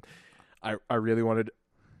else? And I really wanted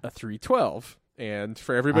a 312. And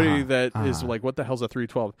for everybody that is like, what the hell's a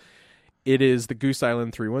 312? It is the Goose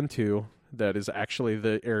Island 312. That is actually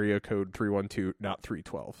the area code 312, not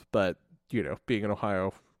 312. But, being in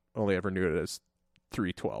Ohio, only ever knew it as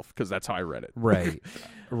 312 because that's how I read it. Right.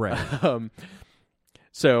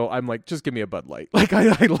 So I'm like, just give me a Bud Light. Like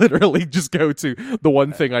I literally just go to the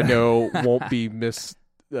one thing I know won't be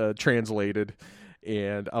translated,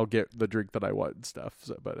 and I'll get the drink that I want and stuff.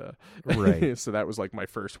 So, but so that was like my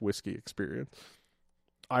first whiskey experience.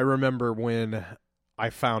 I remember when I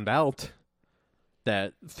found out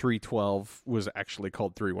that 312 was actually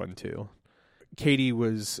called 312. Katie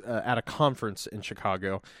was at a conference in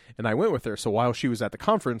Chicago, and I went with her. So while she was at the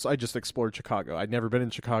conference, I just explored Chicago. I'd never been in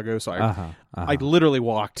Chicago, so I literally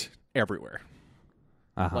walked everywhere.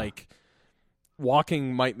 Like,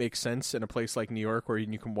 walking might make sense in a place like New York where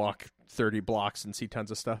you can walk 30 blocks and see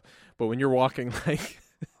tons of stuff. But when you're walking, like,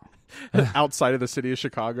 outside of the city of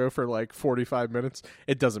Chicago for, like, 45 minutes,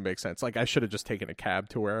 it doesn't make sense. Like, I should have just taken a cab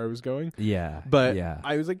to where I was going. Yeah. But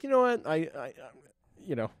I was like, you know what? I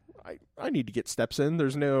need to get steps in.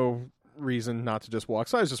 There's no reason not to just walk.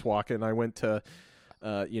 So I was just walking. I went to,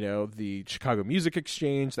 the Chicago Music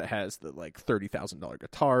Exchange that has the like $30,000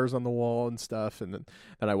 guitars on the wall and stuff. And then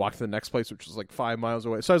I walked to the next place, which was like 5 miles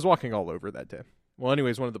away. So I was walking all over that day. Well,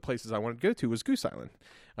 anyways, one of the places I wanted to go to was Goose Island.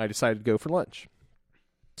 I decided to go for lunch.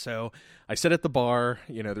 So I sit at the bar.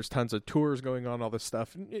 There's tons of tours going on, all this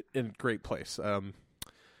stuff. And great place.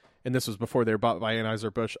 And this was before they were bought by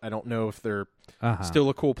Anheuser-Busch. I don't know if they're still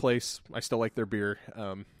a cool place. I still like their beer.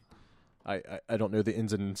 I don't know the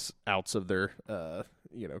ins and outs of their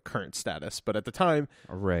current status, but at the time,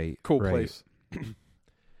 cool place.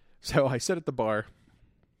 So I sit at the bar.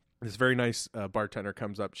 This very nice bartender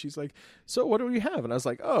comes up. She's like, "So what do we have?" And I was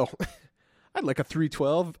like, "Oh, I'd like a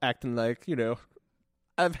 312," acting like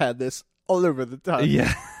I've had this all over the time.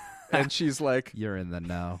 Yeah. And she's like, "You're in the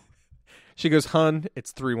know." She goes, "Hun,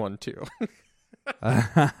 it's 312."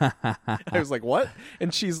 I was like, "What?"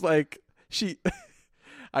 And she's like,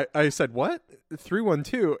 I said, "What?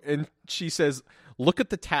 312?" And she says, "Look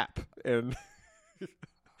at the tap." And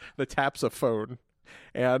the tap's a phone.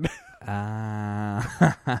 And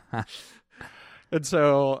and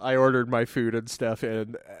so I ordered my food and stuff.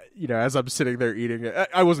 And, as I'm sitting there eating it,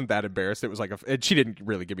 I wasn't that embarrassed. It was like and she didn't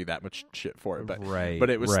really give me that much shit for it. But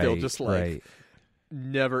it was still just like,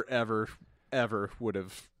 never, ever would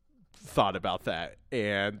have thought about that.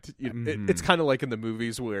 And it's kind of like in the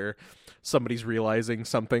movies where somebody's realizing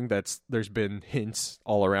something there's been hints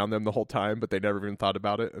all around them the whole time, but they never even thought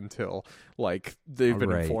about it until like they've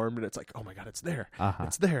been informed, and it's like, oh my God, it's there.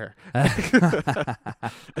 It's there.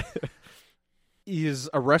 Is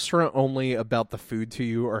a restaurant only about the food to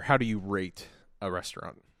you, or how do you rate a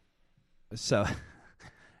restaurant? So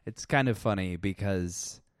it's kind of funny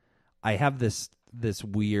because I have this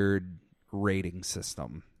weird rating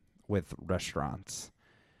system with restaurants,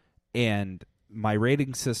 and my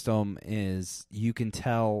rating system is you can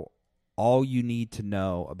tell all you need to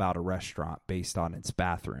know about a restaurant based on its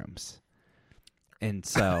bathrooms. And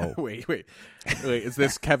so wait, is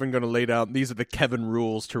this Kevin going to lay down? These are the Kevin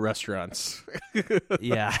rules to restaurants.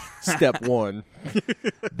 Yeah. Step 1.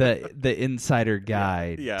 the insider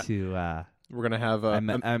guide to we're going to have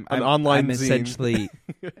an I'm online zine. Essentially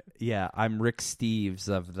I'm Rick Steves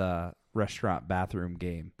of the restaurant bathroom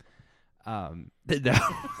game. No.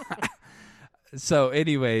 So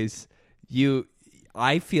anyways,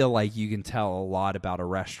 I feel like you can tell a lot about a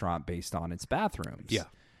restaurant based on its bathrooms. Yeah.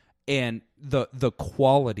 And the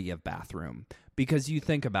quality of bathroom, because you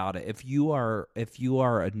think about it, if you are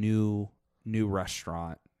a new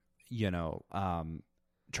restaurant,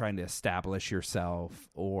 trying to establish yourself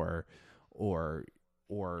or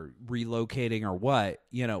relocating or what,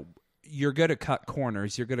 you're going to cut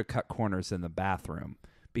corners. You're going to cut corners in the bathroom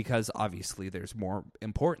because obviously there's more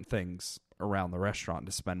important things around the restaurant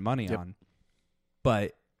to spend money on.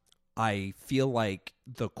 But I feel like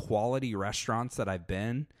the quality restaurants that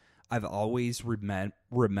I've always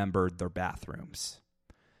remembered their bathrooms.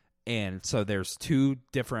 And so there's 2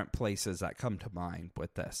 different places that come to mind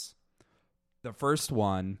with this. The first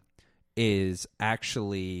one is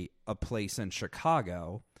actually a place in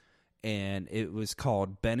Chicago, and it was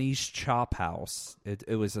called Benny's Chop House.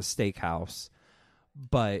 It was a steakhouse,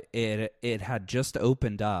 but it had just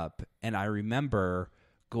opened up, and I remember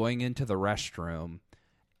going into the restroom,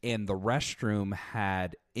 and the restroom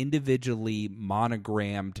had individually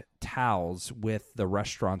monogrammed towels with the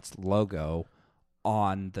restaurant's logo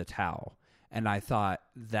on the towel. And I thought,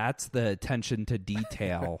 that's the attention to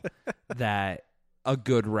detail that a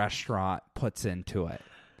good restaurant puts into it.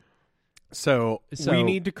 So we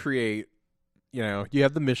need to create, you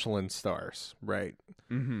have the Michelin stars, right?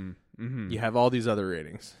 Mm-hmm. Mm-hmm. You have all these other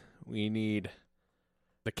ratings. We need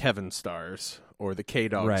the Kevin stars or the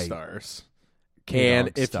K-Dog stars.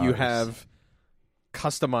 And if you have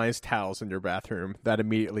customized towels in your bathroom, that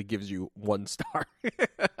immediately gives you 1 star.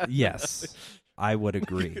 Yes, I would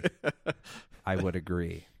agree.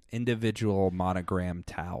 Individual monogram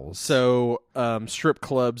towels. So, strip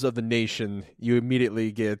clubs of the nation, you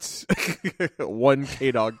immediately get 1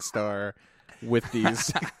 K-Dog star with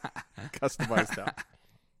these customized towels,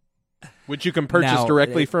 which you can purchase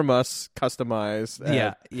directly from us,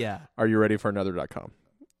 customized. Yeah. Are you ready for another.com?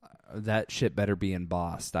 That shit better be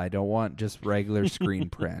embossed. I don't want just regular screen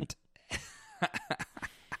print.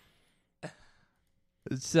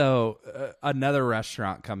 So another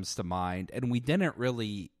restaurant comes to mind, and we didn't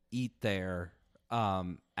really eat there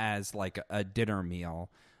as like a dinner meal,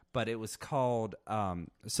 but it was called,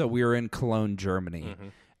 so we were in Cologne, Germany,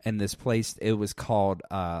 and this place, it was called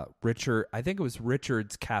I think it was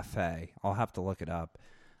Richard's Cafe. I'll have to look it up.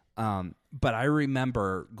 But I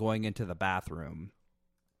remember going into the bathroom,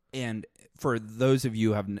 and for those of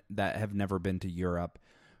you that have never been to Europe,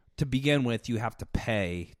 to begin with, you have to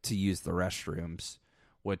pay to use the restrooms,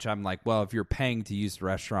 which I'm like, well, if you're paying to use the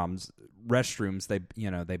restrooms,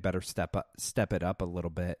 they better step it up a little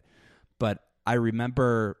bit. But I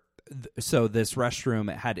remember, so this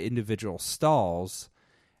restroom, it had individual stalls,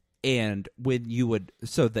 and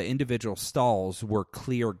the individual stalls were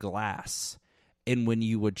clear glass, and when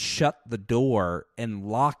you would shut the door and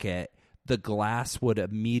lock it, the glass would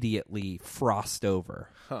immediately frost over,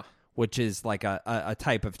 which is like a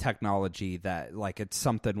type of technology that, like, it's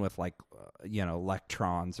something with like,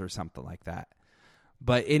 electrons or something like that.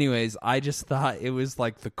 But anyways, I just thought it was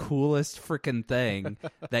like the coolest freaking thing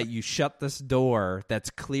that you shut this door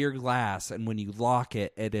that's clear glass, and when you lock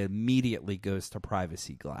it, it immediately goes to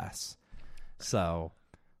privacy glass. So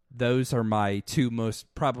those are my 2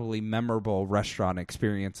 most probably memorable restaurant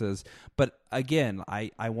experiences. But again,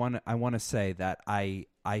 I want to say that I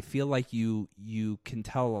feel like you can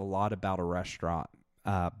tell a lot about a restaurant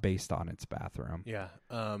based on its bathroom. Yeah.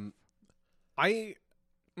 I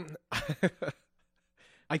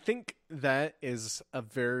think that is a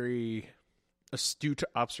very astute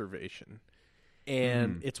observation.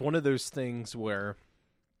 And it's one of those things where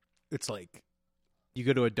it's like you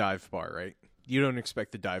go to a dive bar, right? You don't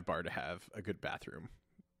expect the dive bar to have a good bathroom.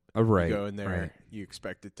 Right. You go in there, you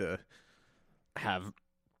expect it to have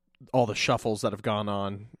all the shuffles that have gone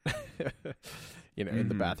on, in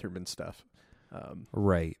the bathroom and stuff.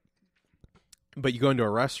 Right. But you go into a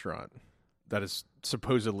restaurant that is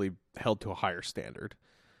supposedly held to a higher standard.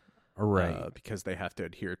 Right. Because they have to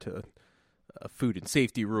adhere to food and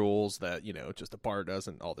safety rules that, just a bar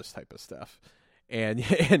doesn't, all this type of stuff. And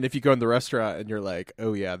if you go in the restaurant and you're like,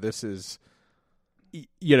 oh yeah, this is,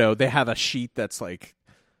 they have a sheet that's like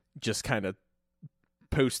just kind of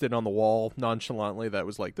posted on the wall nonchalantly that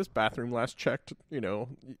was like, this bathroom last checked,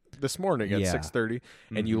 this morning at 6:30,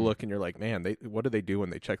 and you look and you're like, man, what do they do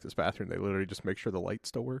when they check this bathroom? They literally just make sure the light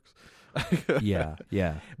still works. Yeah.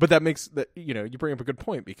 But that makes that, you bring up a good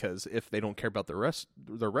point, because if they don't care about their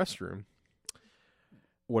restroom,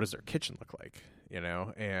 what does their kitchen look like? And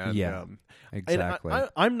exactly. And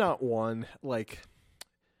I'm not one, like,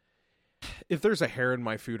 if there's a hair in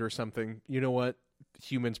my food or something, you know what?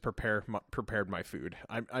 Humans prepared my food.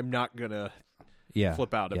 I'm not gonna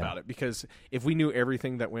flip out about it, because if we knew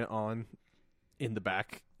everything that went on in the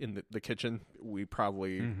back in the kitchen, we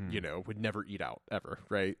probably would never eat out ever,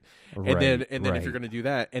 right? And then if you're gonna do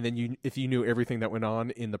that, and then if you knew everything that went on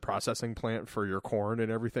in the processing plant for your corn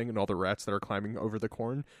and everything, and all the rats that are climbing over the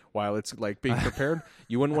corn while it's like being prepared,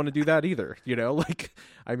 you wouldn't want to do that either. Like,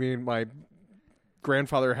 I mean, my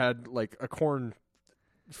grandfather had like a corn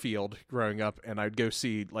field growing up, and I'd go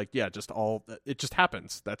see, like, it just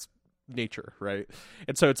happens. That's nature, right?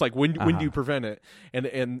 And so it's like, when do you prevent it?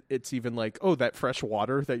 And it's even like, oh, that fresh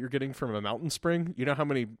water that you're getting from a mountain spring, you know how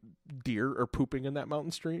many deer are pooping in that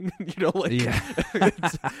mountain stream?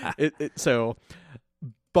 So,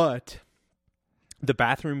 but the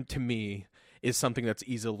bathroom to me is something that's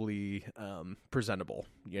easily presentable.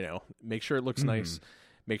 Make sure it looks nice.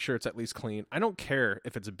 Make sure it's at least clean. I don't care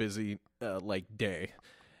if it's a busy day.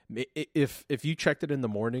 If you checked it in the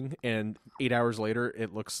morning and 8 hours later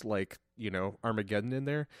it looks like Armageddon in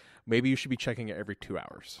there, maybe you should be checking it every 2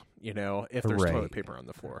 hours. If there's toilet paper on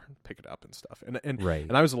the floor, pick it up and stuff. And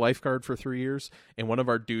I was a lifeguard for 3 years, and one of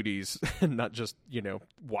our duties, not just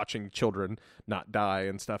watching children not die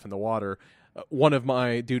and stuff in the water, one of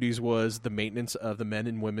my duties was the maintenance of the men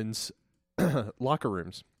and women's locker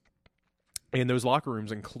rooms. And those locker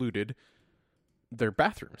rooms included their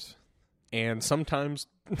bathrooms. And sometimes,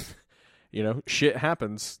 shit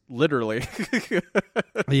happens, literally.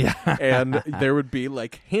 Yeah. And there would be,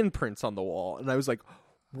 like, handprints on the wall. And I was like,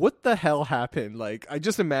 what the hell happened? Like, I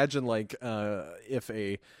just imagine, like, if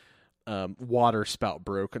a water spout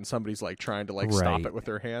broke and somebody's, like, trying to, like, stop it with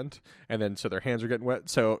their hand. And then so their hands are getting wet.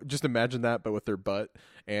 So just imagine that, but with their butt.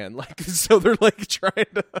 And, like, so they're, like, trying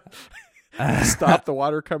to stop the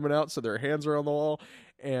water coming out, so their hands are on the wall.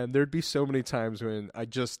 And there'd be so many times when I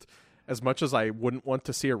just, as much as I wouldn't want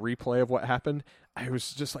to see a replay of what happened, I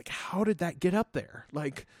was just like, how did that get up there?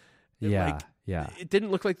 Like, it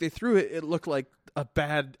didn't look like they threw it. It looked like a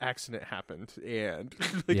bad accident happened. And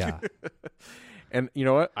and you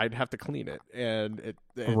know what? I'd have to clean it, and it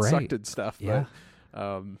sucked and stuff. Yeah.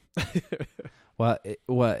 But,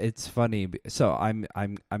 Well, it's funny. So I'm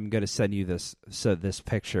gonna send you this. So this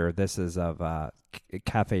picture, this is of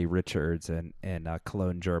Cafe Richards in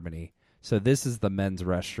Cologne, Germany. So this is the men's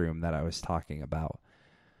restroom that I was talking about.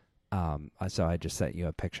 So I just sent you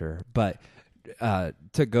a picture. But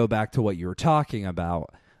to go back to what you were talking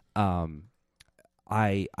about,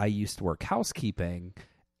 I used to work housekeeping,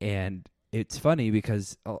 and it's funny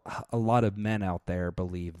because a lot of men out there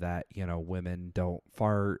believe that, women don't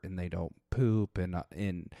fart and they don't poop,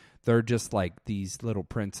 and they're just like these little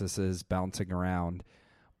princesses bouncing around.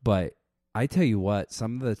 But I tell you what,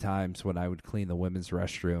 some of the times when I would clean the women's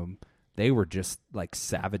restroom, they were just like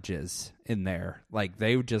savages in there. Like,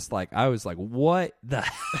 they would just like, I was like, what the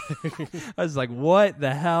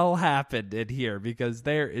hell happened in here? Because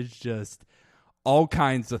there is just all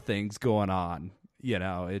kinds of things going on.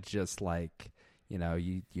 It's just like,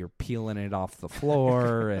 you're peeling it off the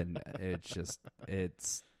floor, and it's just,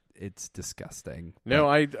 it's disgusting. No,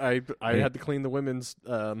 I had to clean the women's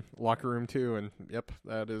locker room too, and yep,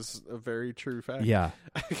 that is a very true fact. Yeah,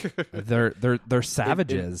 they're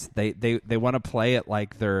savages. They want to play it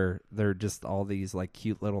like they're just all these like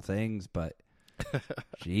cute little things, but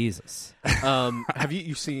Jesus. Have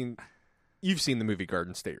you've seen the movie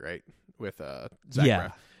Garden State, right? With Zach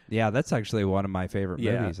Braff. Yeah, that's actually one of my favorite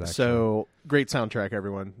movies. Actually. So great soundtrack,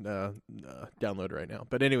 everyone. Download right now.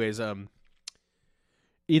 But anyways, in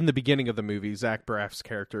the beginning of the movie, Zach Braff's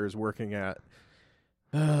character is working at,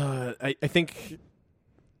 I think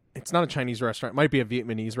it's not a Chinese restaurant. It might be a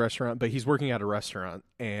Vietnamese restaurant, but he's working at a restaurant,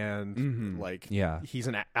 and he's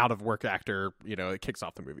an out of work actor. It kicks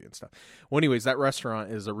off the movie and stuff. Well, anyways, that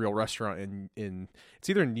restaurant is a real restaurant in it's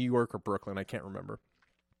either in New York or Brooklyn. I can't remember.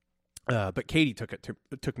 But Katie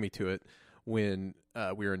took me to it when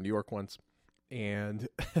we were in New York once, and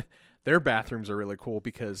their bathrooms are really cool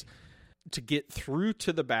because to get through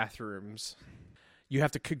to the bathrooms, you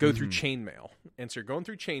have to go through chainmail, and so you're going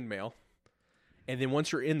through chainmail, and then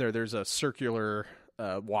once you're in there, there's a circular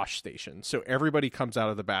wash station, so everybody comes out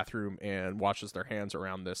of the bathroom and washes their hands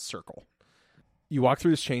around this circle. you walk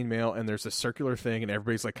through this chainmail, and there's this circular thing, and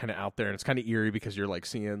everybody's like kind of out there, and it's kind of eerie because you're like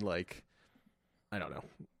seeing like, I don't know.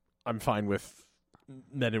 I'm fine with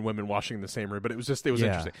men and women washing in the same room, but it was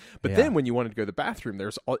interesting. But then when you wanted to go to the bathroom,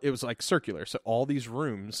 it was like circular, so all these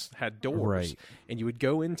rooms had doors, and you would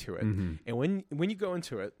go into it, and when you go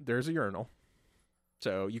into it, there's a urinal.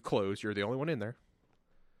 So you close, you're the only one in there.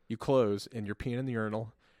 You close, and you're peeing in the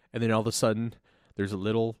urinal, and then all of a sudden, there's a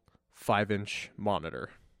little 5-inch monitor,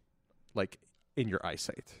 like in your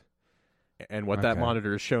eyesight. And what that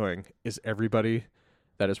monitor is showing is everybody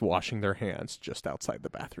that is washing their hands just outside the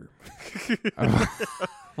bathroom.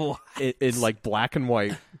 In like black and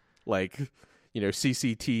white, like,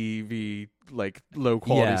 CCTV, like low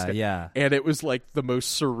quality stuff. Yeah. And it was like the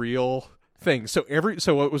most surreal thing. So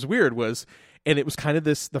what was weird was, and it was kind of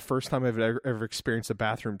the first time I've ever experienced a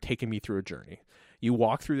bathroom taking me through a journey. You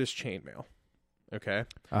walk through this chainmail, okay?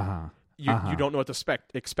 You don't know what to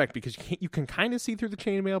expect because you can kind of see through the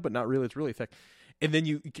chainmail, but not really. It's really thick. And then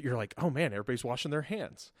you're like, oh man, everybody's washing their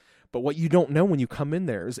hands. But what you don't know when you come in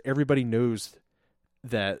there is everybody knows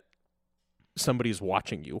that somebody's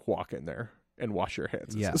watching you walk in there and wash your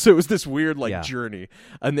hands. Yeah. So it was this weird journey.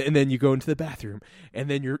 And then you go into the bathroom, and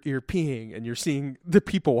then you're peeing, and you're seeing the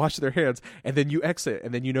people wash their hands, and then you exit,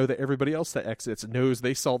 and then you know that everybody else that exits knows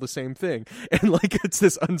they saw the same thing. And like it's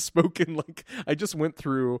this unspoken, like I just went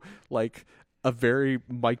through like a very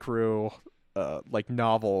micro like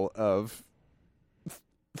novel of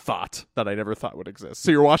thought that I never thought would exist.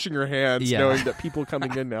 So you're washing your hands knowing that people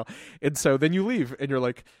coming in now. And so then you leave, and you're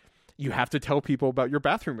like, you have to tell people about your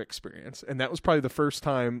bathroom experience. And that was probably the first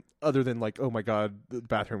time, other than like, oh my God, the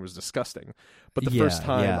bathroom was disgusting. But the first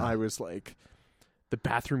time I was like, the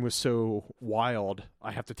bathroom was so wild,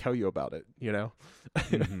 I have to tell you about it,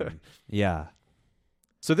 Yeah.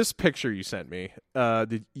 So this picture you sent me,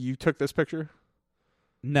 did you took this picture?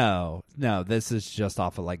 No, this is just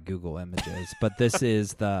off of like Google Images, but this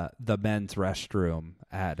is the men's restroom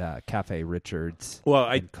at Cafe Richards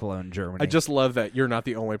in Cologne, Germany. I just love that you're not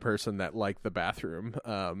the only person that liked the bathroom.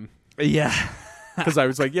 Yeah. Because I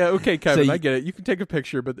was like, yeah, okay, Kevin, I get it. You can take a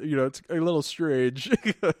picture, but it's a little strange.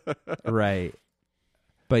 Right.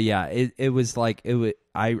 But yeah, it was like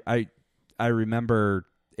I remember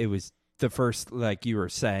it was the first, like you were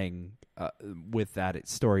saying, with that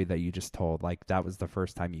story that you just told, like that was the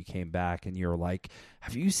first time you came back and you were like,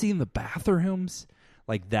 have you seen the bathrooms?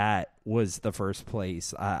 Like that was the first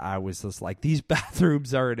place I was just like, these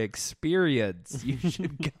bathrooms are an experience. You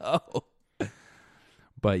should go.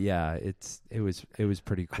 But yeah, it was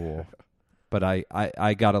pretty cool. But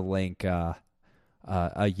I got a link, a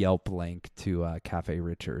Yelp link to Cafe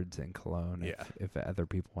Richards in Cologne if other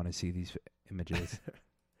people want to see these images.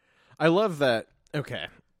 I love that. Okay.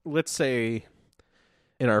 Let's say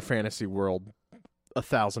in our fantasy world,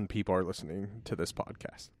 1,000 people are listening to this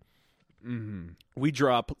podcast. Mm-hmm. We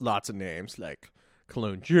drop lots of names like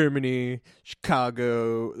Cologne, Germany,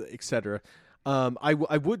 Chicago, etc. I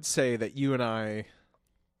would say that you and I,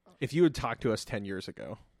 if you had talked to us 10 years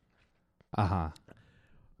ago,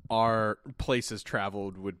 our places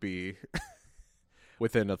traveled would be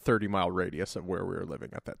within a 30-mile radius of where we were living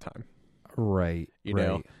at that time. Right. You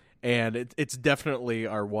know? And it's definitely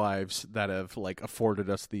our wives that have like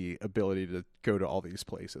afforded us the ability to go to all these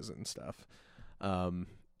places and stuff.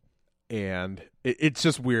 And it's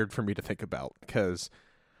just weird for me to think about because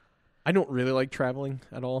I don't really like traveling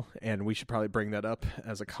at all. And we should probably bring that up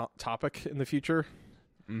as a topic in the future.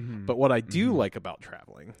 Mm-hmm. But what I do like about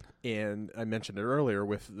traveling, and I mentioned it earlier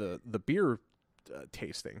with the beer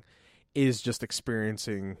tasting, is just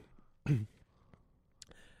experiencing...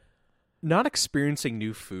 not experiencing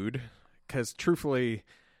new food, because truthfully,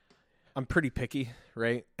 I'm pretty picky,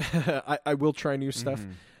 right? I will try new stuff.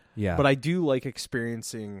 Mm-hmm. Yeah. But I do like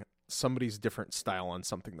experiencing somebody's different style on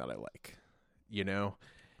something that I like,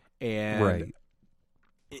 And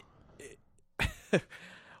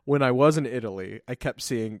when I was in Italy, I kept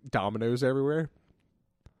seeing Domino's everywhere.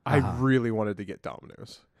 I really wanted to get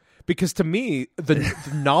Domino's. Because to me, the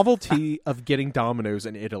novelty of getting Domino's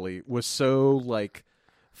in Italy was so, like...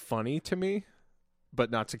 funny to me, but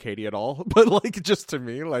not to Katie at all. But like just to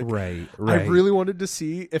me, like right. I really wanted to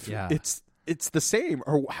see if it's the same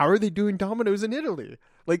or how are they doing Domino's in Italy?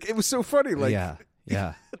 Like it was so funny. Like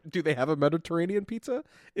yeah. Do they have a Mediterranean pizza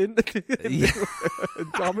in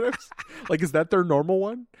Domino's? Like is that their normal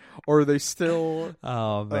one, or are they still?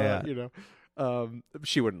 Oh man,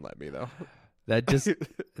 she wouldn't let me though. That just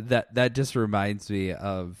that just reminds me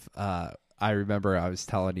of. I remember I was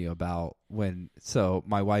telling you about so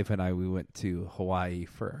my wife and we went to Hawaii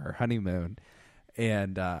for our honeymoon,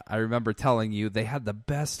 and I remember telling you they had the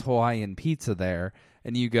best Hawaiian pizza there,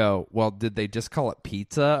 and you go, well, did they just call it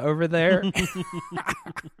pizza over there?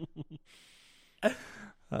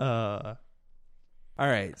 All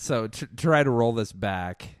right, so to try to roll this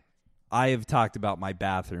back, I have talked about my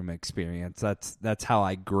bathroom experience. That's how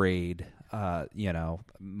I grade,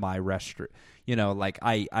 my restaurant. Like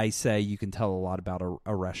I say, you can tell a lot about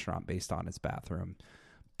a restaurant based on its bathroom.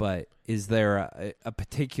 But is there a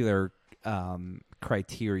particular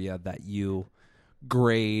criteria that you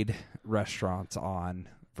grade restaurants on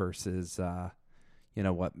versus,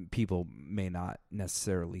 what people may not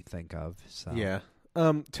necessarily think of? So. Yeah.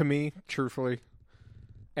 To me, truthfully,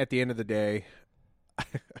 at the end of the day,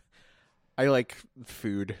 I like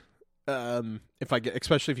food.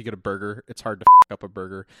 Especially if you get a burger, it's hard to f up a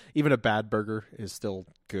burger. Even a bad burger is still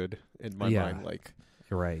good in my mind. Like,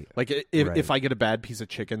 you're right. Like if I get a bad piece of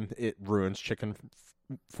chicken, it ruins chicken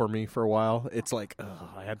for me for a while. It's like, oh,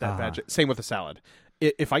 I had that bad. Same with a salad.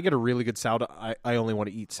 If I get a really good salad, I only want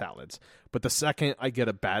to eat salads. But the second I get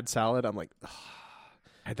a bad salad, I'm like, oh,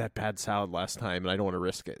 I had that bad salad last time, and I don't want to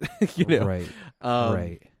risk it. Right.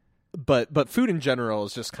 Right. But food in general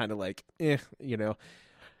is just kind of like,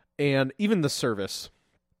 and even the service.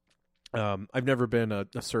 I've never been a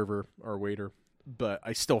server or waiter, but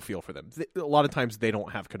I still feel for them. A lot of times they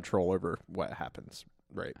don't have control over what happens,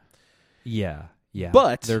 right? Yeah.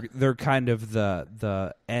 But they're kind of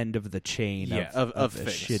the end of the chain of a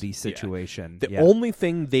shitty situation. The only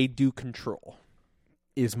thing they do control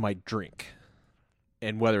is my drink.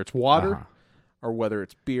 And whether it's water or whether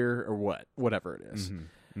it's beer or whatever it is.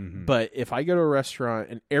 Mm-hmm. Mm-hmm. But if I go to a restaurant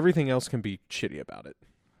and everything else can be shitty about it,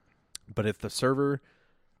 but if the server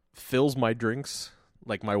fills my drinks,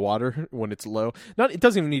 like my water when it's low, it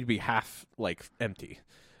doesn't even need to be half like empty.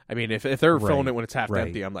 I mean, if they're filling it when it's half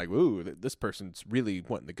empty, I'm like, ooh, this person's really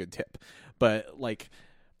wanting the good tip. But like,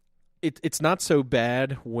 it's not so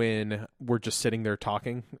bad when we're just sitting there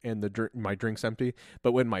talking and my drink's empty.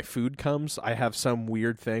 But when my food comes, I have some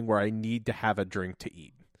weird thing where I need to have a drink to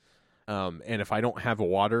eat. And if I don't have a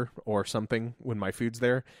water or something when my food's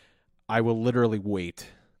there, I will literally wait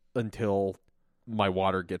until my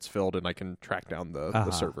water gets filled and I can track down the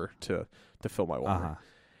server to fill my water.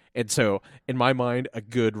 And so, in my mind, a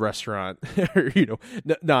good restaurant,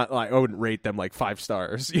 not like I wouldn't rate them like 5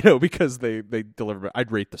 stars, because they deliver.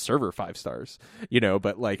 I'd rate the server 5 stars,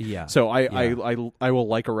 But like, so I will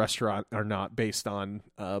like a restaurant or not based on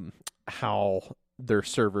how their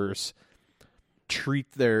servers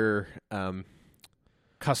treat their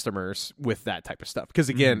customers with that type of stuff. Because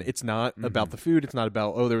again, it's not about the food. It's not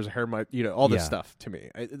about there was a hair might, all this stuff. To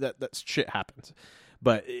me, that shit happens.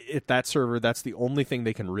 But if that server, that's the only thing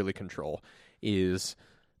they can really control is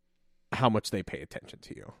how much they pay attention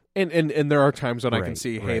to you. And there are times when I can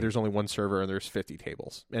see, hey, there's only one server and there's 50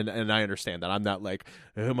 tables. And I understand that. I'm not like,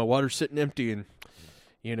 oh, my water's sitting empty and,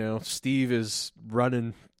 Steve is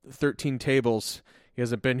running 13 tables. He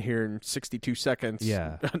hasn't been here in 62 seconds.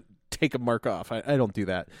 Yeah. Take a mark off. I don't do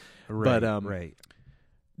that. Right,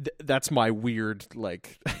 but that's my weird,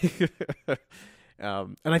 like...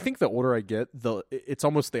 and I think the older I get, it's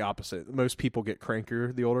almost the opposite. Most people get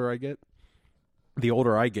crankier the older I get. The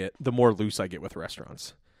older I get, the more loose I get with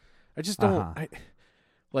restaurants. I just don't I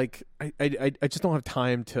just don't have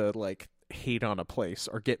time to like hate on a place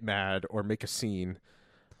or get mad or make a scene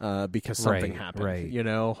because something happened,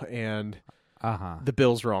 and the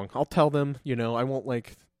bill's wrong. I'll tell them, I won't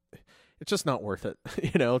like it's just not worth it.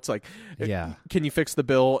 It's like, can you fix the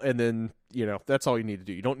bill? And then, that's all you need to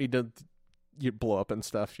do. You don't need to you blow up and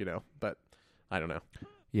stuff, but I don't know.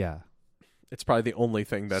 Yeah. It's probably the only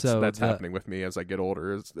thing that's happening with me as I get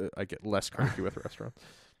older is that I get less cranky with restaurants.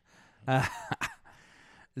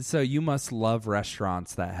 So you must love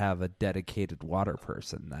restaurants that have a dedicated water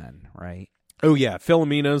person then, right? Oh yeah.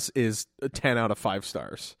 Filomena's is a 10 out of 5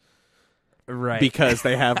 stars. Right. Because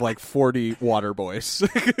they have like 40 water boys.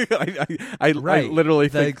 I literally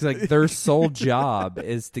think like their sole job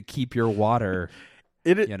is to keep your water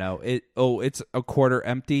it's a quarter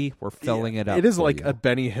empty. We're filling it up. It is like a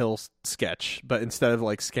Benny Hill sketch, but instead of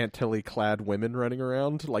like scantily clad women running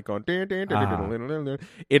around, like going,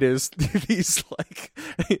 it is these like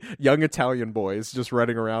young Italian boys just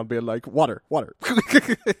running around being like, water.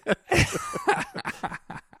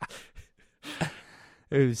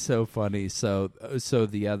 It was so funny. So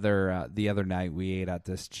the other night we ate at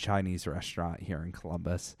this Chinese restaurant here in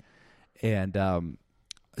Columbus, and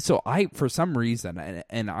so I, for some reason,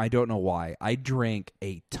 and I don't know why, I drank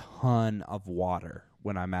a ton of water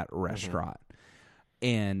when I'm at a restaurant.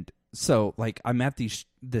 And so, like, I'm at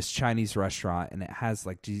this Chinese restaurant, and it has,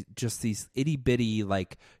 like, just these itty-bitty,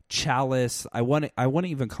 like, chalice. I wouldn't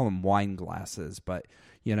even call them wine glasses, but,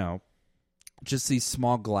 just these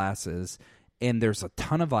small glasses, and there's a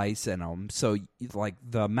ton of ice in them. So, like,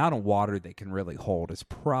 the amount of water they can really hold is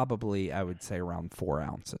probably, I would say, around 4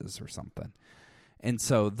 ounces or something. And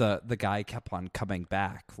so the guy kept on coming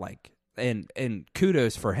back, like, and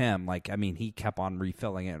kudos for him. Like, I mean, he kept on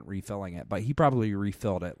refilling it, but he probably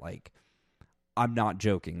refilled it, like, I'm not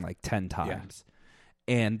joking, like 10 times.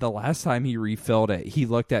 Yeah. And the last time he refilled it, he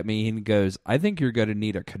looked at me and goes, I think you're going to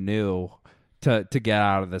need a canoe to get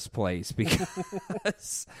out of this place,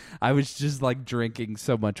 because I was just, like, drinking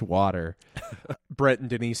so much water. Brett and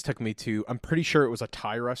Denise took me to, I'm pretty sure it was a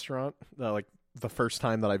Thai restaurant, like the first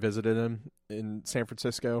time that I visited him in San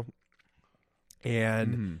Francisco.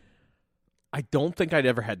 And I don't think I'd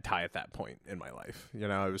ever had Thai at that point in my life. You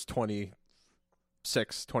know, I was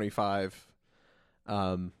 26, 25.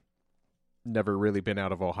 Never really been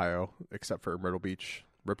out of Ohio except for Myrtle Beach,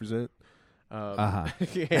 represent.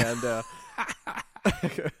 And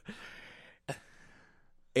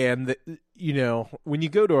and you know, when you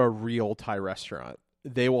go to a real Thai restaurant,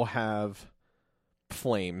 they will have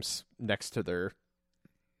flames next to their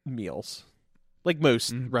meals, like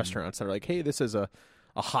most restaurants that are like, hey, this is a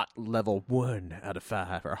hot level 1 out of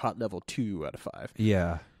 5 or a hot level 2 out of 5.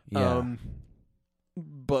 Yeah.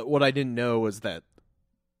 But what I didn't know was that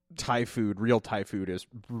Thai food, real Thai food, is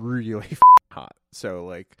really hot. So,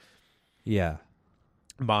 like, yeah,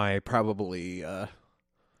 my probably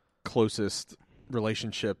closest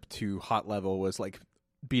relationship to hot level was like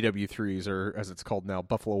BW3s, or as it's called now,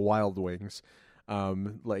 Buffalo Wild Wings.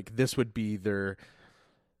 Like, this would be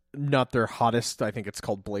not their hottest. I think it's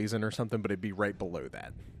called Blazin' or something, but it'd be right below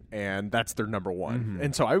that, and that's their number one.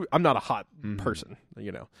 And so I'm not a hot person,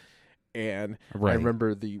 you know. And I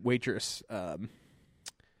remember the waitress.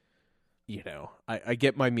 You know, I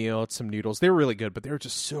get my meal, it's some noodles. They were really good, but they were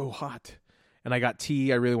just so hot. And I got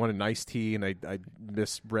tea. I really wanted iced tea, and I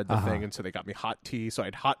misread the thing, and so they got me hot tea. So I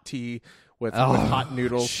had hot tea with hot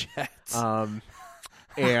noodles. Shit.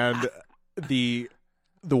 And the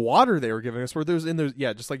water they were giving us were those in those,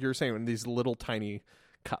 just like you were saying, in these little tiny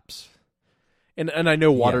cups. And I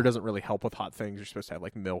know water doesn't really help with hot things. You're supposed to have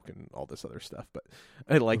like milk and all this other stuff, but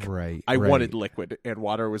I wanted liquid, and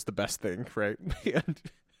water was the best thing, right? And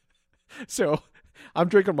so I'm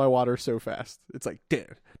drinking my water so fast. It's like,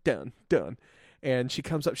 done. And she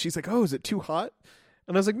comes up. She's like, oh, is it too hot?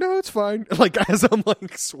 And I was like, no, it's fine. Like, as I'm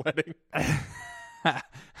like sweating.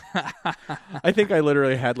 I think I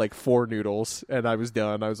literally had like 4 noodles, and I was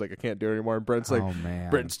done. I was like, I can't do it anymore. And Brent's like,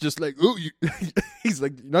 Brent's just like, oh, he's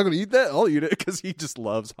like, you're not going to eat that? I'll eat it, because he just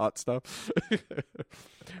loves hot stuff.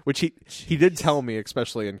 Which he did tell me,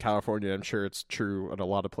 especially in California. I'm sure it's true in a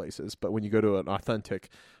lot of places. But when you go to an authentic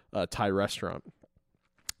Thai restaurant,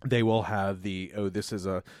 they will have this is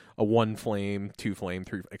a 1 flame, 2 flame,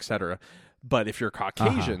 3, etc. But if you're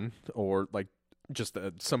Caucasian or like just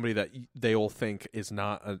somebody that they will think is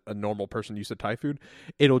not a normal person used to Thai food,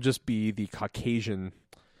 it'll just be the Caucasian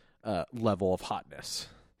level of hotness.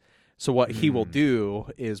 So what he will do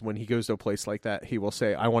is, when he goes to a place like that, he will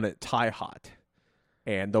say, I want it Thai hot.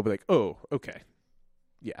 And they'll be like, oh, okay.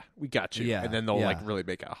 Yeah, we got you. Yeah, and then they'll like really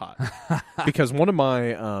make it hot. Because one of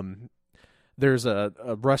my there's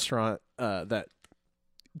a restaurant that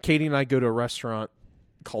Katie and I go to a restaurant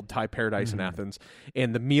called Thai Paradise in Athens,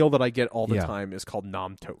 and the meal that I get all the time is called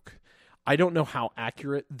Nam Tok. I don't know how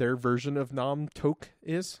accurate their version of Nam Tok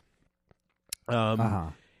is.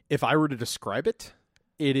 If I were to describe it,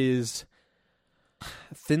 it is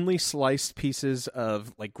thinly sliced pieces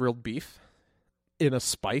of like grilled beef in a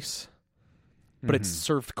spice, but it's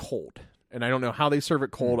served cold. And I don't know how they serve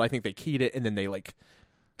it cold. I think they heat it and then they like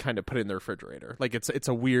kind of put it in the refrigerator. Like it's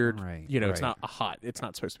a weird, it's not hot. It's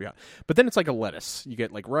not supposed to be hot. But then it's like a lettuce. You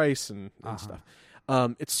get like rice and stuff.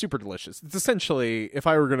 It's super delicious. It's essentially, if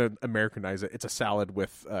I were going to Americanize it, it's a salad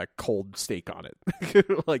with cold steak on it.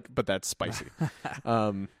 But that's spicy.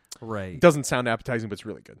 Right. Doesn't sound appetizing, but it's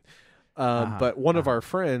really good. But one of our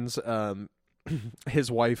friends,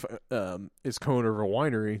 his wife is co-owner of a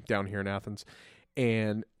winery down here in Athens,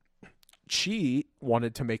 and she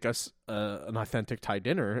wanted to make us an authentic Thai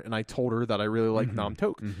dinner, and I told her that I really like Nam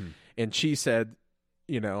Tok. And she said,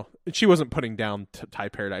 she wasn't putting down Thai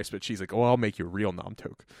Paradise, but she's like, oh, I'll make you a real Nam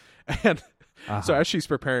Tok. And so as she's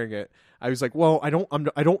preparing it, I was like, well, I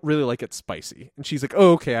don't really like it spicy. And she's like,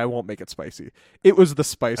 oh, okay, I won't make it spicy. It was the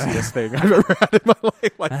spiciest thing I've ever had in my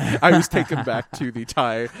life. Like, I was taken back to the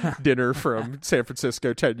Thai dinner from San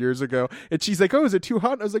Francisco 10 years ago. And she's like, oh, is it too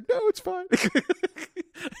hot? And I was like, no, it's fine.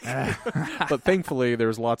 But thankfully, there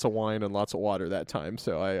was lots of wine and lots of water that time.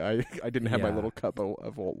 So I didn't have my little cup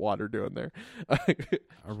of water doing there.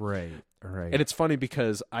 Right. And it's funny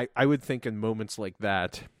because I would think in moments like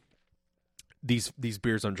that, these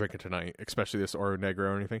beers I'm drinking tonight, especially this Oro Negro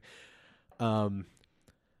or anything.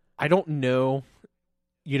 I don't know.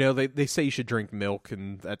 You know, they say you should drink milk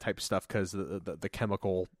and that type of stuff because the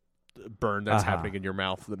chemical burn that's happening in your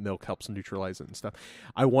mouth, the milk helps neutralize it and stuff.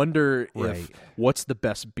 I wonder if what's the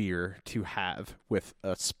best beer to have with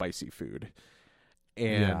a spicy food,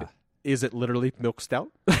 and is it literally milk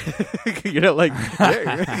stout? You know, like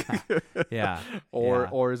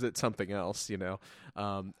or is it something else? You know,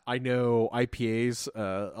 I know IPAs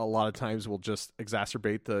a lot of times will just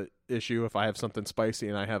exacerbate the issue. If I have something spicy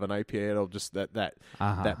and I have an IPA, it'll just that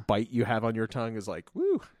bite you have on your tongue is like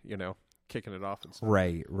woo, you know, kicking it off and stuff.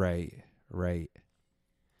 Right.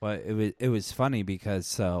 Well, it was funny because,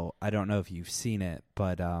 so I don't know if you've seen it,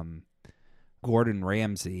 but Gordon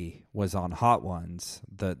Ramsay was on Hot Ones,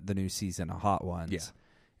 the new season of Hot Ones,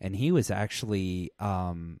 and he was actually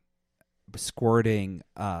squirting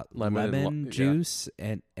lemon juice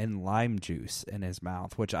and lime juice in his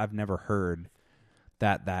mouth, which I've never heard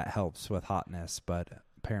that helps with hotness, but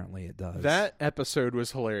apparently it does. That episode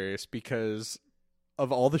was hilarious because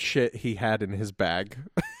of all the shit he had in his bag.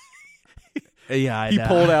 He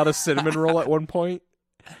pulled out a cinnamon roll at one point,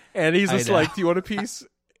 and he's just like, "Do you want a piece?"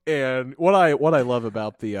 And what I love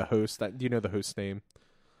about the host, do you know the host's name?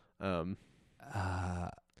 No,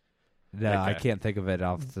 okay. I can't think of it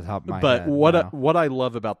off the top of my head. But what I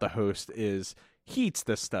love about the host is he eats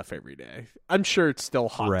this stuff every day. I'm sure it's still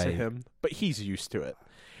hot to him, but he's used to it,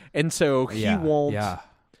 and so he won't. Yeah.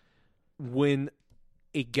 When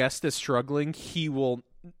a guest is struggling, he will,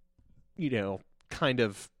 you know, kind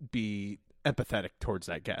of be empathetic towards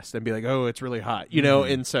that guest and be like, "Oh, it's really hot," you know,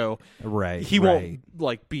 and so he won't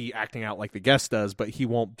like be acting out like the guest does, but he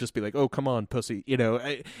won't just be like, "Oh, come on, pussy," you know.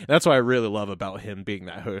 That's what I really love about him being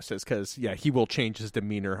that host, is because he will change his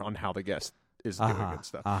demeanor on how the guest is doing and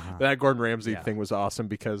stuff. But that Gordon Ramsay thing was awesome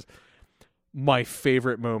because my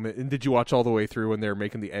favorite moment. And did you watch all the way through when they were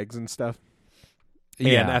making the eggs and stuff? And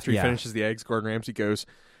after he finishes the eggs, Gordon Ramsay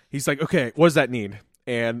he's like, "Okay, what does that need?"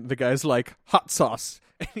 And the guy's like, "Hot sauce."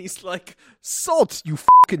 And he's like, "Salt, you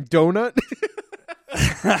fucking donut."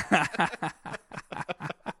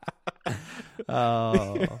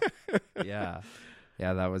 Oh, yeah.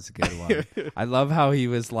 Yeah, that was a good one. I love how he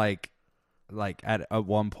was like at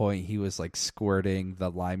one point he was like squirting the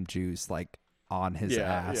lime juice like on his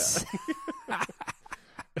ass. Yeah.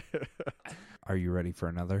 Are you ready for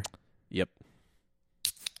another? Yep.